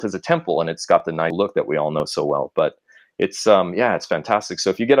being built as a temple, and it's got the nice look that we all know so well. But it's yeah, it's fantastic. So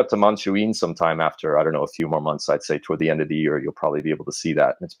if you get up to Manchuin sometime after, I don't know, a few more months, I'd say toward the end of the year, you'll probably be able to see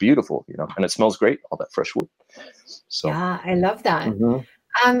that. And it's beautiful, you know, and it smells great, all that fresh wood. So yeah, I love that.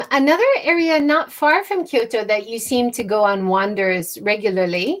 Another area not far from Kyoto that you seem to go on wanders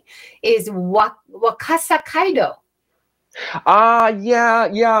regularly is Wakasa Kaido.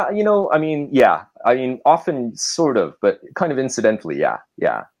 Yeah, you know, I mean, often sort of, but kind of incidentally, yeah.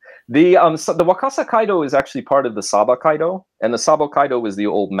 The Wakasa Kaido is actually part of the Saba Kaido, and the Saba Kaido was the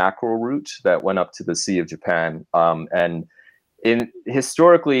old mackerel route that went up to the Sea of Japan. And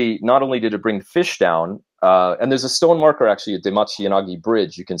historically, not only did it bring fish down, and there's a stone marker actually at Demachi Yanagi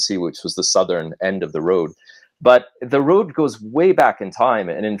Bridge, you can see, which was the southern end of the road. But the road goes way back in time,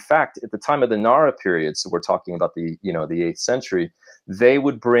 and in fact, at the time of the Nara period, so we're talking about the 8th century, they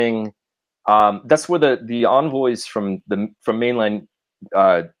would bring. That's where the envoys from mainland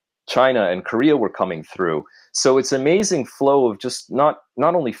China and Korea were coming through. So it's an amazing flow of just not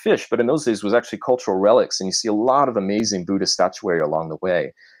only fish, but in those days was actually cultural relics, and you see a lot of amazing Buddhist statuary along the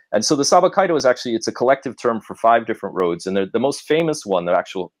way. And so the Saba Kaido is actually, it's a collective term for 5 different roads. And the most famous one,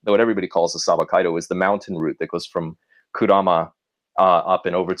 what everybody calls the Saba Kaido, is the mountain route that goes from Kurama up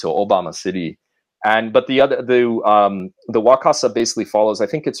and over to Obama City. But the Wakasa basically follows, I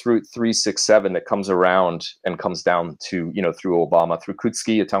think it's Route 367 that comes around and comes down to, through Obama, through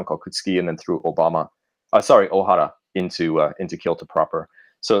Kutsuki, a town called Kutsuki, and then through Ohara into Kyoto proper.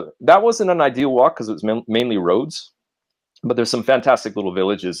 So that wasn't an ideal walk because it was mainly roads. But there's some fantastic little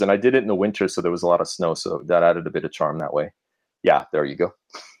villages, and I did it in the winter, so there was a lot of snow, so that added a bit of charm that way. Yeah, there you go.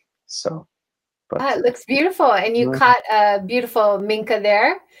 So, it looks beautiful, and you caught a beautiful minka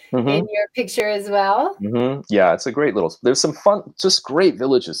there in your picture as well. Yeah, it's a great little. There's some fun, just great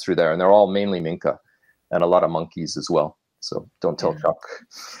villages through there, and they're all mainly minka, and a lot of monkeys as well. So don't tell Chuck.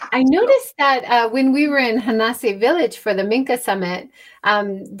 I noticed that when we were in Hanase Village for the Minka Summit,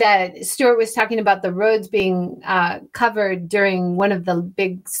 that Stuart was talking about the roads being covered during one of the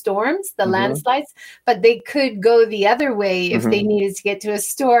big storms, the landslides, but they could go the other way if they needed to get to a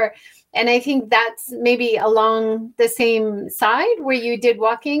store. And I think that's maybe along the same side where you did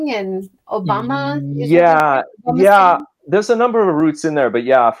walking in Obama. Yeah. There's a number of routes in there, but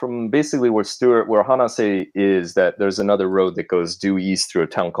yeah, from basically where Hanase is, that there's another road that goes due east through a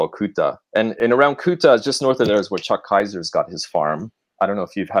town called Kuta. And around Kuta, just north of there, is where Chuck Kaiser's got his farm. I don't know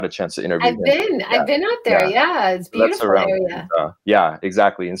if you've had a chance to interview him. I've been out there. Yeah, it's a beautiful area. Yeah,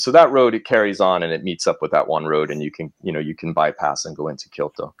 exactly. And so that road, it carries on and it meets up with that one road, and you can bypass and go into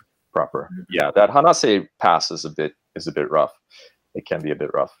Kyoto proper. Yeah, that Hanase pass is a bit rough. It can be a bit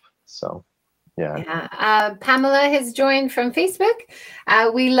rough. So. Yeah. Pamela has joined from Facebook.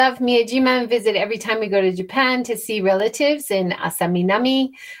 We love Miyajima and visit every time we go to Japan to see relatives in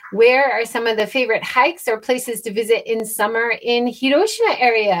Asaminami. Where are some of the favorite hikes or places to visit in summer in Hiroshima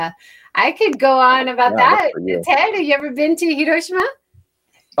area? I could go on about that. Ted, have you ever been to Hiroshima?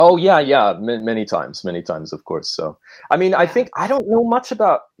 Oh, yeah. Many times, of course. So, I mean, I think I don't know much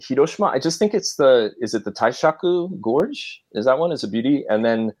about Hiroshima. I just think is it the Taishaku Gorge? Is that one? Is a beauty? And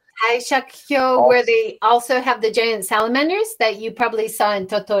then Taishakyo, where they also have the giant salamanders that you probably saw in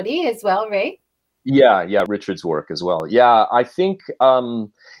Totori as well, right? Yeah, Richard's work as well. Yeah, I think,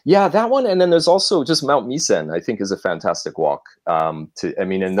 that one. And then there's also just Mount Misen, I think, is a fantastic walk.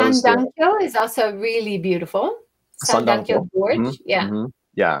 Sandankyo is also really beautiful. Sandankyo Gorge,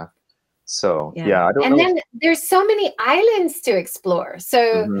 Yeah. So, I don't know. And then there's so many islands to explore.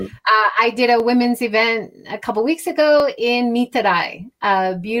 So I did a women's event a couple weeks ago in Mitarai,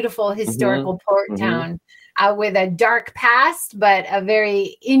 a beautiful historical port town with a dark past, but a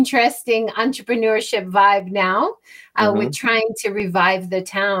very interesting entrepreneurship vibe now with trying to revive the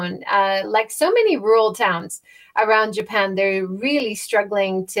town. Like so many rural towns around Japan, they're really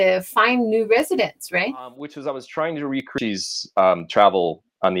struggling to find new residents, right? Which was, I was trying to recreate travel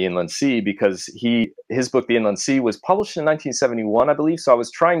on the Inland Sea, because his book, The Inland Sea, was published in 1971, I believe. So I was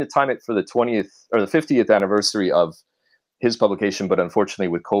trying to time it for the 20th or the 50th anniversary of his publication, but unfortunately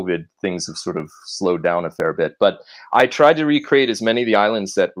with COVID, things have sort of slowed down a fair bit. But I tried to recreate as many of the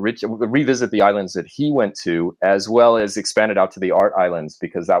islands revisit the islands that he went to, as well as expand it out to the art islands,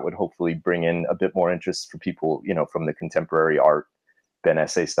 because that would hopefully bring in a bit more interest for people, from the contemporary art, Ben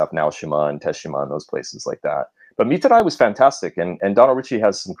Essay stuff, Naoshima and Teshima and those places like that. But Mitarai was fantastic, and Donald Ritchie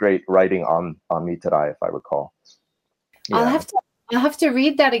has some great writing on Mitarai, if I recall. Yeah. I'll have to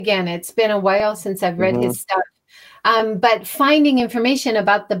read that again. It's been a while since I've read his stuff. But finding information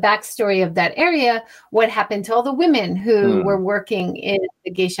about the backstory of that area, what happened to all the women who were working in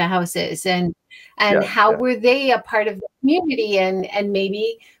the geisha houses, and how were they a part of the community, and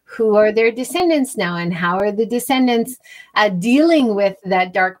maybe who are their descendants now, and how are the descendants dealing with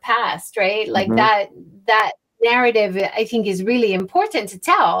that dark past, right? Like that narrative, I think, is really important to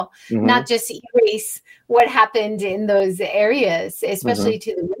tell, not just erase what happened in those areas, especially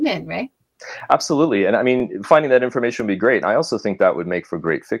to the women, right? Absolutely. And I mean, finding that information would be great. I also think that would make for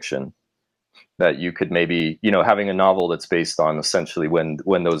great fiction, that you could maybe, you know, having a novel that's based on essentially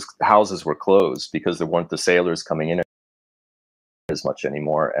when those houses were closed because there weren't the sailors coming in as much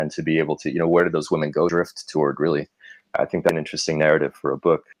anymore, and to be able to, you know, where did those women go drift toward, really? I think that's an interesting narrative for a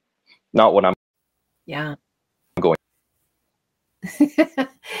book. Not what I'm going.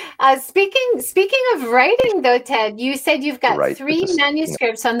 Speaking of writing, though, Ted, you said you've got 3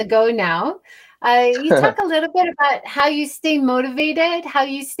 manuscripts on the go now. You talk a little bit about how you stay motivated, how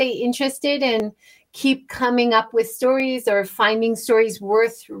you stay interested, and keep coming up with stories or finding stories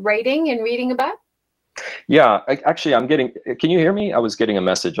worth writing and reading about. Yeah, actually, I'm getting. Can you hear me? I was getting a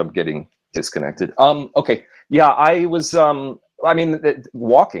message. I'm getting disconnected. Okay. Yeah, I was. I mean,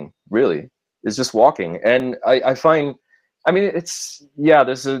 walking really is just walking, and I find. I mean,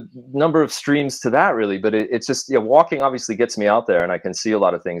 there's a number of streams to that, really, but it's just, walking obviously gets me out there, and I can see a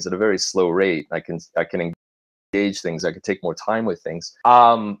lot of things at a very slow rate. I can engage things. I can take more time with things.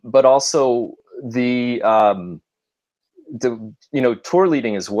 But also the tour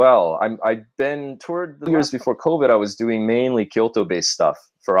leading as well. I've been toured the years before COVID. I was doing mainly Kyoto-based stuff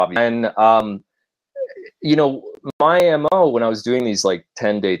for obvious, and my MO when I was doing these like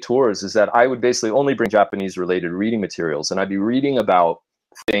 10-day tours is that I would basically only bring Japanese related reading materials, and I'd be reading about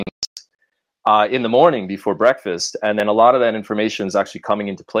things in the morning before breakfast, and then a lot of that information is actually coming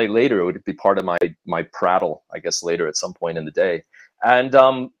into play later. It would be part of my prattle, I guess, later at some point in the day. And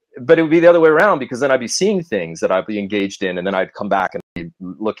but it would be the other way around, because then I'd be seeing things that I'd be engaged in, and then I'd come back and be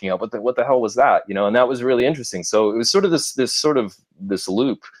looking up what the hell was that, and that was really interesting. So it was sort of this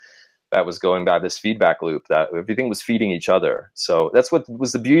loop that was going by, this feedback loop, that everything was feeding each other. So that's what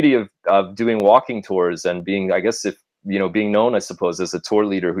was the beauty of doing walking tours, and being, I guess, being known, I suppose, as a tour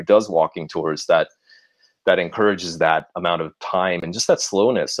leader who does walking tours, that encourages that amount of time, and just that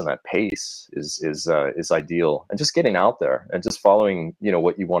slowness and that pace is ideal. And just getting out there and just following,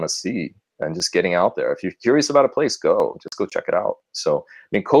 what you want to see, and just getting out there. If you're curious about a place, go check it out. So, I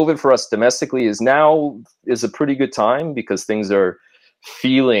mean, COVID for us domestically is a pretty good time, because things are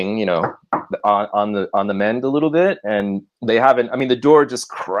feeling, on the mend a little bit, and they haven't. I mean, the door just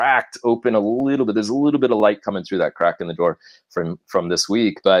cracked open a little bit. There's a little bit of light coming through that crack in the door from this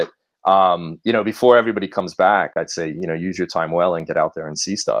week, but before everybody comes back, I'd say, use your time well and get out there and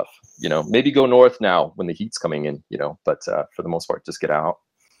see stuff. Maybe go north now when the heat's coming in, but for the most part, just get out.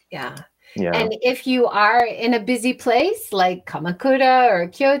 Yeah. And if you are in a busy place like Kamakura or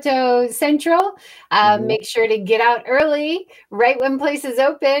Kyoto Central, make sure to get out early, right when places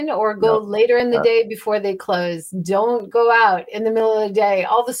open, or go later in the day before they close. Don't go out in the middle of the day.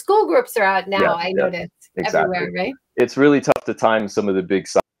 All the school groups are out now, I noticed, everywhere, right? It's really tough to time some of the big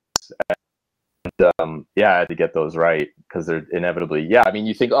sites. And, I had to get those right, because they're inevitably, I mean,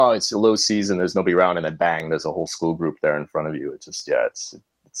 you think, oh, it's a low season, there's nobody around, and then bang, there's a whole school group there in front of you. It's just,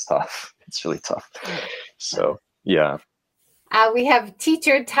 it's tough. It's really tough. So, we have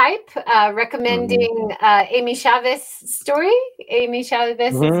Teacher Type recommending Amy Chavez story, Amy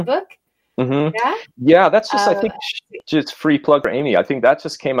Chavez's book. That's just, I think, just free plug for Amy. I think that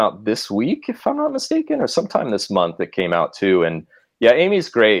just came out this week, if I'm not mistaken, or sometime this month it came out too. And Amy's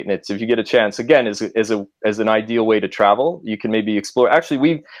great, and if you get a chance, again, as an ideal way to travel, you can maybe explore. Actually,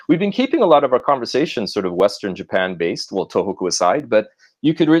 we've been keeping a lot of our conversations sort of Western Japan based, well, Tohoku aside, but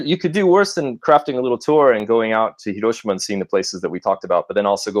you could do worse than crafting a little tour and going out to Hiroshima and seeing the places that we talked about, but then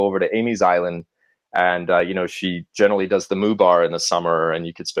also go over to Amy's Island, and she generally does the Moo Bar in the summer, and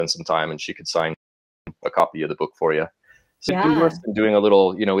you could spend some time, and she could sign a copy of the book for you. So do worse than doing a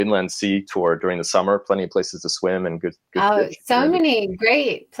little, inland sea tour during the summer. Plenty of places to swim and good so many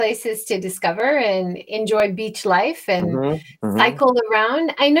great places to discover and enjoy beach life and cycle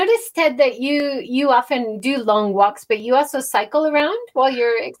around. I noticed, Ted, that you often do long walks, but you also cycle around while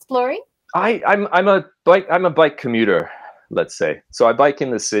you're exploring. I'm a bike commuter, let's say. So I bike in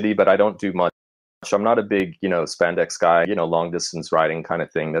the city, but I don't do much. I'm not a big, spandex guy, long distance riding kind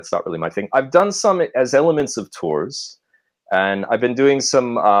of thing. That's not really my thing. I've done some as elements of tours. And I've been doing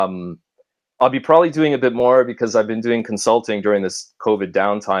some I'll be probably doing a bit more because I've been doing consulting during this COVID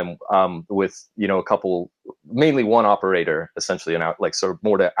downtime with, you know, a couple, mainly one operator, essentially, and like sort of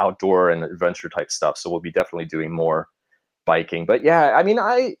more to outdoor and adventure type stuff. So we'll be definitely doing more biking. But yeah, I mean,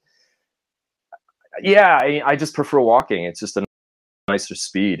 I just prefer walking. It's just a nicer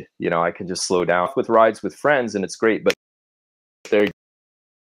speed. You know, I can just slow down with rides with friends, and it's great. But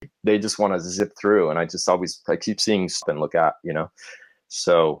they just want to zip through, and I keep seeing stuff and look at, you know.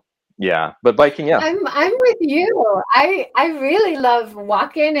 So yeah, but biking, yeah. I'm with you. I really love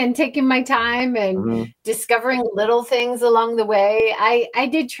walking and taking my time and discovering little things along the way. I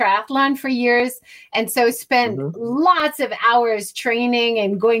did triathlon for years, and so spent lots of hours training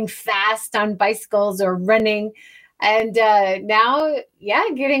and going fast on bicycles or running. And now, yeah,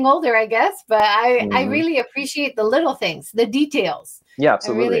 getting older, I guess, but I really appreciate the little things, the details. Yeah,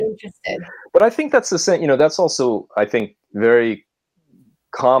 absolutely. I'm really interested. But I think that's the same, you know, that's also, I think, very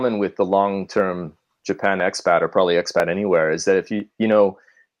common with the long-term Japan expat, or probably expat anywhere, is that if you know,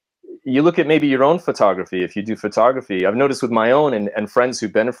 you look at maybe your own photography, if you do photography, I've noticed with my own and friends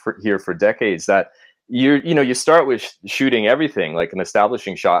who've been here for decades that you start with shooting everything like an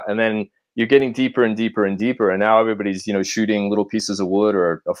establishing shot, and then you're getting deeper and deeper and deeper, and now everybody's, you know, shooting little pieces of wood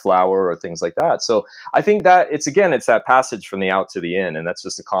or a flower or things like that. So I think that it's that passage from the out to the in, and that's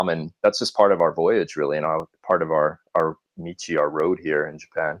just part of our voyage, really, and part of our Michi, our road here in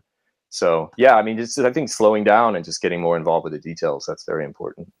Japan. So yeah, I mean, I think slowing down and just getting more involved with the details, that's very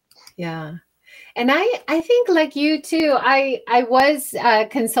important. Yeah. And I think like you too, I was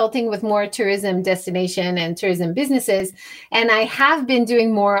consulting with more tourism destination and tourism businesses, and I have been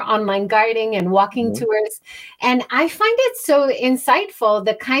doing more online guiding and walking tours. And I find it so insightful,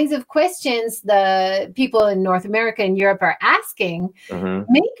 the kinds of questions the people in North America and Europe are asking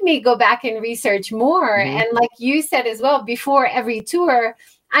make me go back and research more. And like you said as well, before every tour,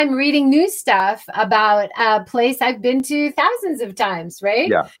 I'm reading new stuff about a place I've been to thousands of times, right?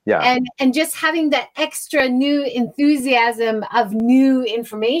 Yeah, yeah. And just having that extra new enthusiasm of new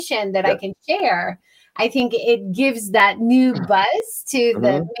information that I can share, I think it gives that new buzz to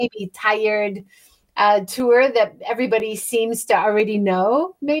the maybe tired tour that everybody seems to already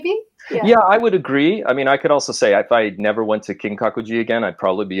know, maybe? Yeah, I would agree. I mean, I could also say if I never went to Kinkakuji again, I'd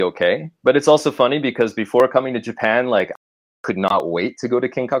probably be okay. But it's also funny because before coming to Japan, like, could not wait to go to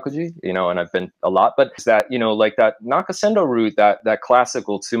Kinkakuji, you know, and I've been a lot, but it's that, you know, like that Nakasendo route, that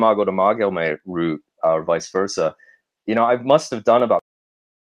classical Tsumago to Magome route, or vice versa, you know, I must have done about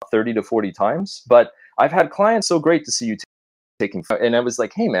 30 to 40 times, but I've had clients, so great to see you taking, and I was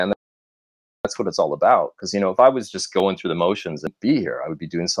like, hey man, that's what it's all about. Because, you know, if I was just going through the motions and be here, I would be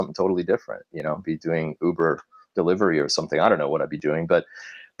doing something totally different, you know, be doing Uber delivery or something. I don't know what I'd be doing, but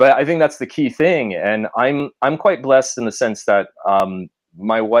I think that's the key thing. And I'm quite blessed in the sense that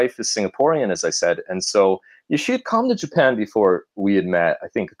my wife is Singaporean, as I said. And so she had come to Japan before we had met, I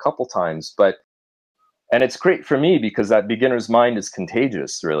think a couple times. And it's great for me because that beginner's mind is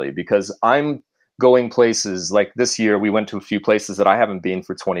contagious, really, because I'm going places like this year. We went to a few places that I haven't been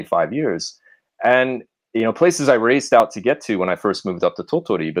for 25 years. And, you know, places I raced out to get to when I first moved up to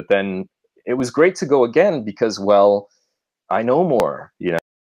Tottori. But then it was great to go again because, well, I know more, you know.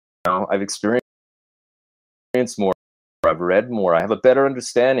 I've experienced more, I've read more, I have a better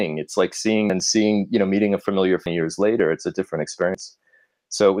understanding. It's like seeing, you know, meeting a familiar years later. It's a different experience.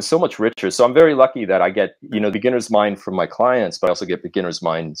 So it was so much richer. So I'm very lucky that I get, you know, beginner's mind from my clients, but I also get beginner's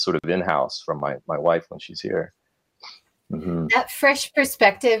mind sort of in-house from my wife when she's here. That fresh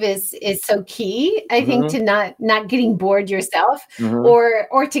perspective is so key, I think, to not getting bored yourself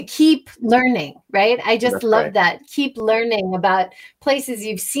or to keep learning, right? I just love that. Keep learning about places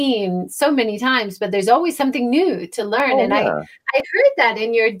you've seen so many times, but there's always something new to learn. I heard that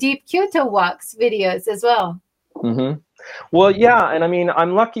in your Deep Kyoto Walks videos as well. Well, yeah, and I mean,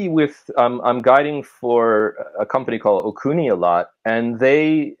 I'm lucky with I'm guiding for a company called Okuni a lot, and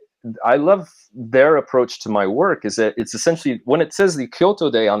I love their approach to my work. Is that it's essentially, when it says the Kyoto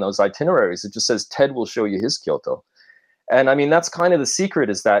Day on those itineraries, it just says Ted will show you his Kyoto. And I mean, that's kind of the secret,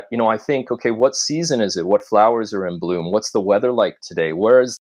 is that, you know, I think, okay, what season is it? What flowers are in bloom? What's the weather like today? Where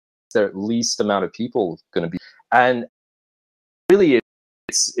is the least amount of people going to be? And really,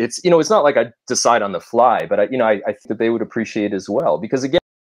 it's you know, it's not like I decide on the fly, but I think that they would appreciate as well, because again,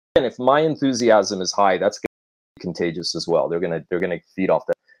 if my enthusiasm is high, that's going to be contagious as well. They're gonna feed off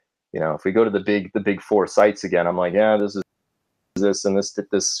that. You know, if we go to the big four sites again, I'm like, yeah, this is this and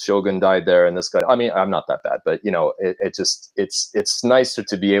this shogun died there and this guy. I mean, I'm not that bad, but you know, it's nicer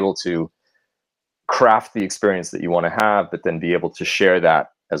to be able to craft the experience that you want to have, but then be able to share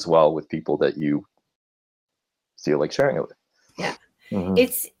that as well with people that you feel like sharing it with. Yeah.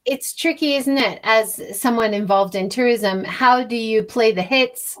 it's tricky, isn't it? As someone involved in tourism, how do you play the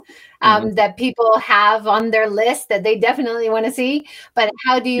hits that people have on their list that they definitely want to see, but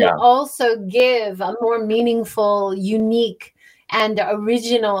how do you also give a more meaningful, unique, and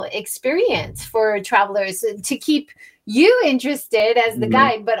original experience for travelers to keep you interested as the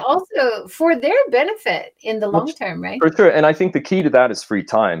guide, but also for their benefit in the long term, right? For sure. And I think the key to that is free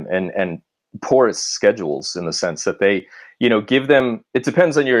time and porous schedules, in the sense that they, give them, it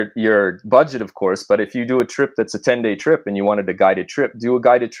depends on your budget, of course, but if you do a trip that's a 10-day trip and you wanted a guided trip, do a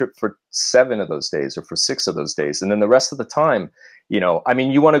guided trip for 7 of those days or for 6 of those days. And then the rest of the time, you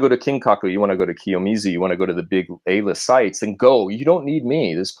want to go to Kinkaku, you want to go to Kiyomizu, you want to go to the big A-list sites, and go. You don't need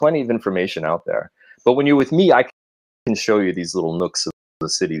me. There's plenty of information out there. But when you're with me, I can show you these little nooks of the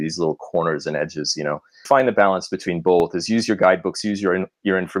city, these little corners and edges. Find the balance between both. Is use your guidebooks, use your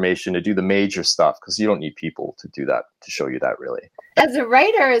information to do the major stuff, because you don't need people to do that, to show you that, really. As a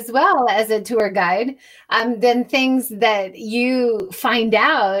writer as well as a tour guide, then things that you find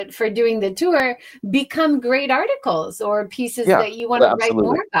out for doing the tour become great articles or pieces that you want to write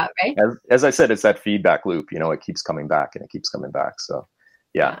more about, right? As I said, it's that feedback loop. It keeps coming back and it keeps coming back. So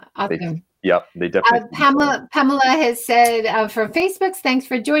awesome. They definitely. Pamela has said from Facebook, thanks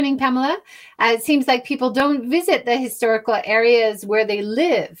for joining, Pamela. It seems like people don't visit the historical areas where they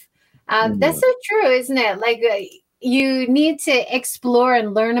live. That's so true, isn't it? Like you need to explore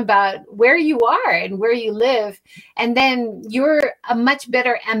and learn about where you are and where you live. And then you're a much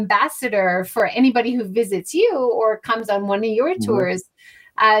better ambassador for anybody who visits you or comes on one of your tours.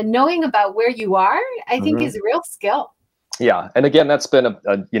 Knowing about where you are, I think, is a real skill. Yeah, and again, that's been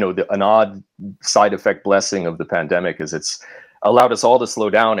an odd side effect blessing of the pandemic, is it's allowed us all to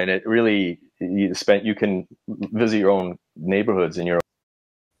slow down, and it really you can visit your own neighborhoods in your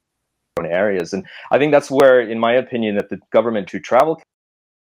own areas, and I think that's where, in my opinion, that the government to travel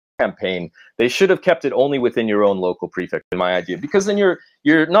campaign, they should have kept it only within your own local prefect, in my idea, because then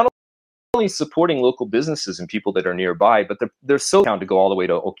you're not only supporting local businesses and people that are nearby, but they're so down to go all the way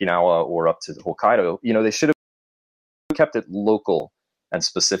to Okinawa or up to Hokkaido. They should have kept it local and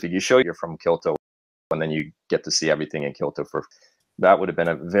specific. You show you're from Kyoto, and then you get to see everything in Kyoto. That would have been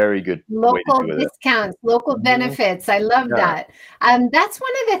a very good local way to do discounts, local benefits. I love that. That's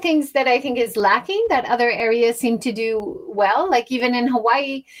one of the things that I think is lacking that other areas seem to do well. Like even in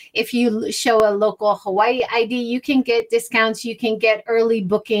Hawaii, if you show a local Hawaii ID, you can get discounts. You can get early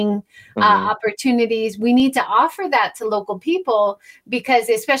booking opportunities. We need to offer that to local people, because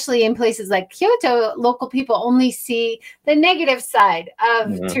especially in places like Kyoto, local people only see the negative side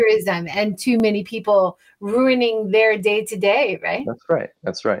of tourism, and too many people ruining their day-to-day, right?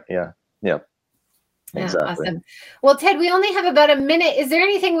 That's right. Yeah. Exactly. Awesome. Well, Ted, we only have about a minute. Is there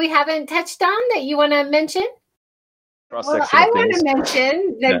anything we haven't touched on that you want to mention? Well, I want to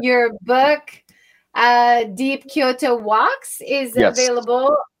mention that your book, Deep Kyoto Walks, is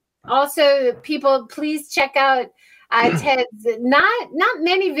available. Also, people, please check out Ted's not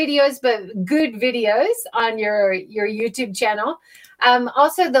many videos, but good videos on your YouTube channel.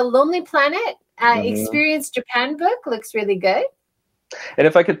 Also, the Lonely Planet Experience Japan book looks really good. And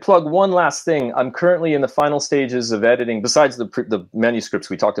if I could plug one last thing, I'm currently in the final stages of editing, besides the manuscripts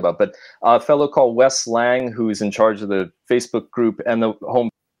we talked about, but a fellow called Wes Lang, who's in charge of the Facebook group and the home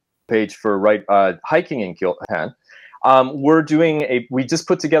page for hiking in Japan. We just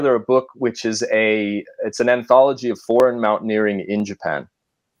put together a book, which is it's an anthology of foreign mountaineering in Japan.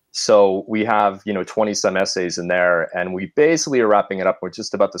 So we have, 20 some essays in there, and we basically are wrapping it up. We're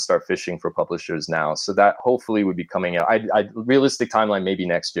just about to start fishing for publishers now. So that hopefully would be coming out. Realistic timeline, maybe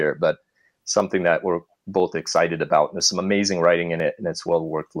next year, but something that we're both excited about. There's some amazing writing in it, and it's well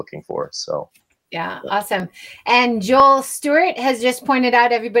worth looking for. So. Yeah, awesome. And Joel Stewart has just pointed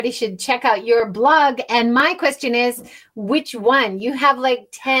out everybody should check out your blog. And my question is, which one? You have like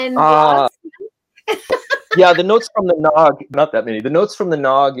 10 blogs? Yeah, the notes from the Nog, not that many. The notes from the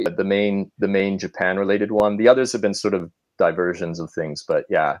Nog, the main Japan related one. The others have been sort of diversions of things, but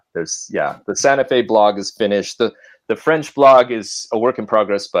the Santa Fe blog is finished. The French blog is a work in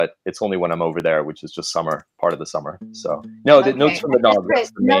progress, but it's only when I'm over there, which is just part of the summer. So no, the notes from the Nog.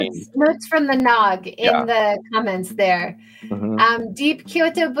 That's the main. Notes from the Nog in the comments there. Deep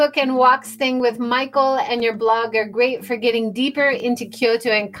Kyoto book and walks thing with Michael and your blog are great for getting deeper into Kyoto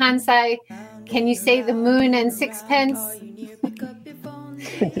and Kansai. Can you say the moon and sixpence?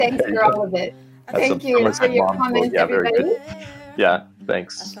 Thanks for all of it. Thank you for your comments, everybody. Yeah,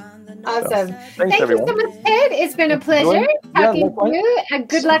 thanks. Awesome. Thank you so much, Ted. It's been a pleasure talking to you. And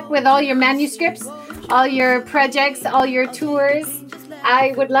good luck with all your manuscripts. all your projects, all your tours.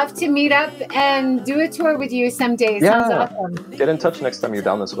 I would love to meet up and do a tour with you someday. Yeah. Sounds awesome. Get in touch next time you're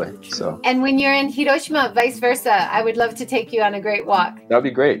down this way. So. And when you're in Hiroshima, vice versa, I would love to take you on a great walk. That'd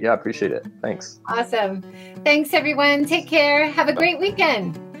be great. Yeah, appreciate it. Thanks. Awesome. Thanks, everyone. Take care. Have a great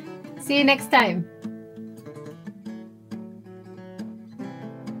weekend. See you next time.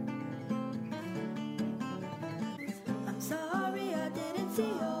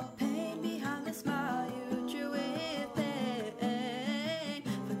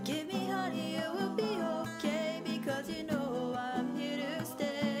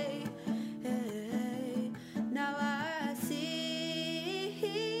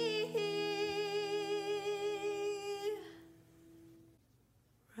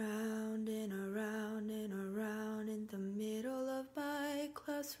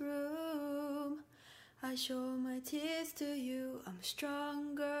 Room. I show my tears to you, I'm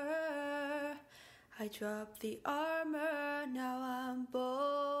stronger. I drop the armor, now I'm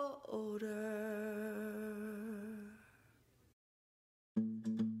bolder.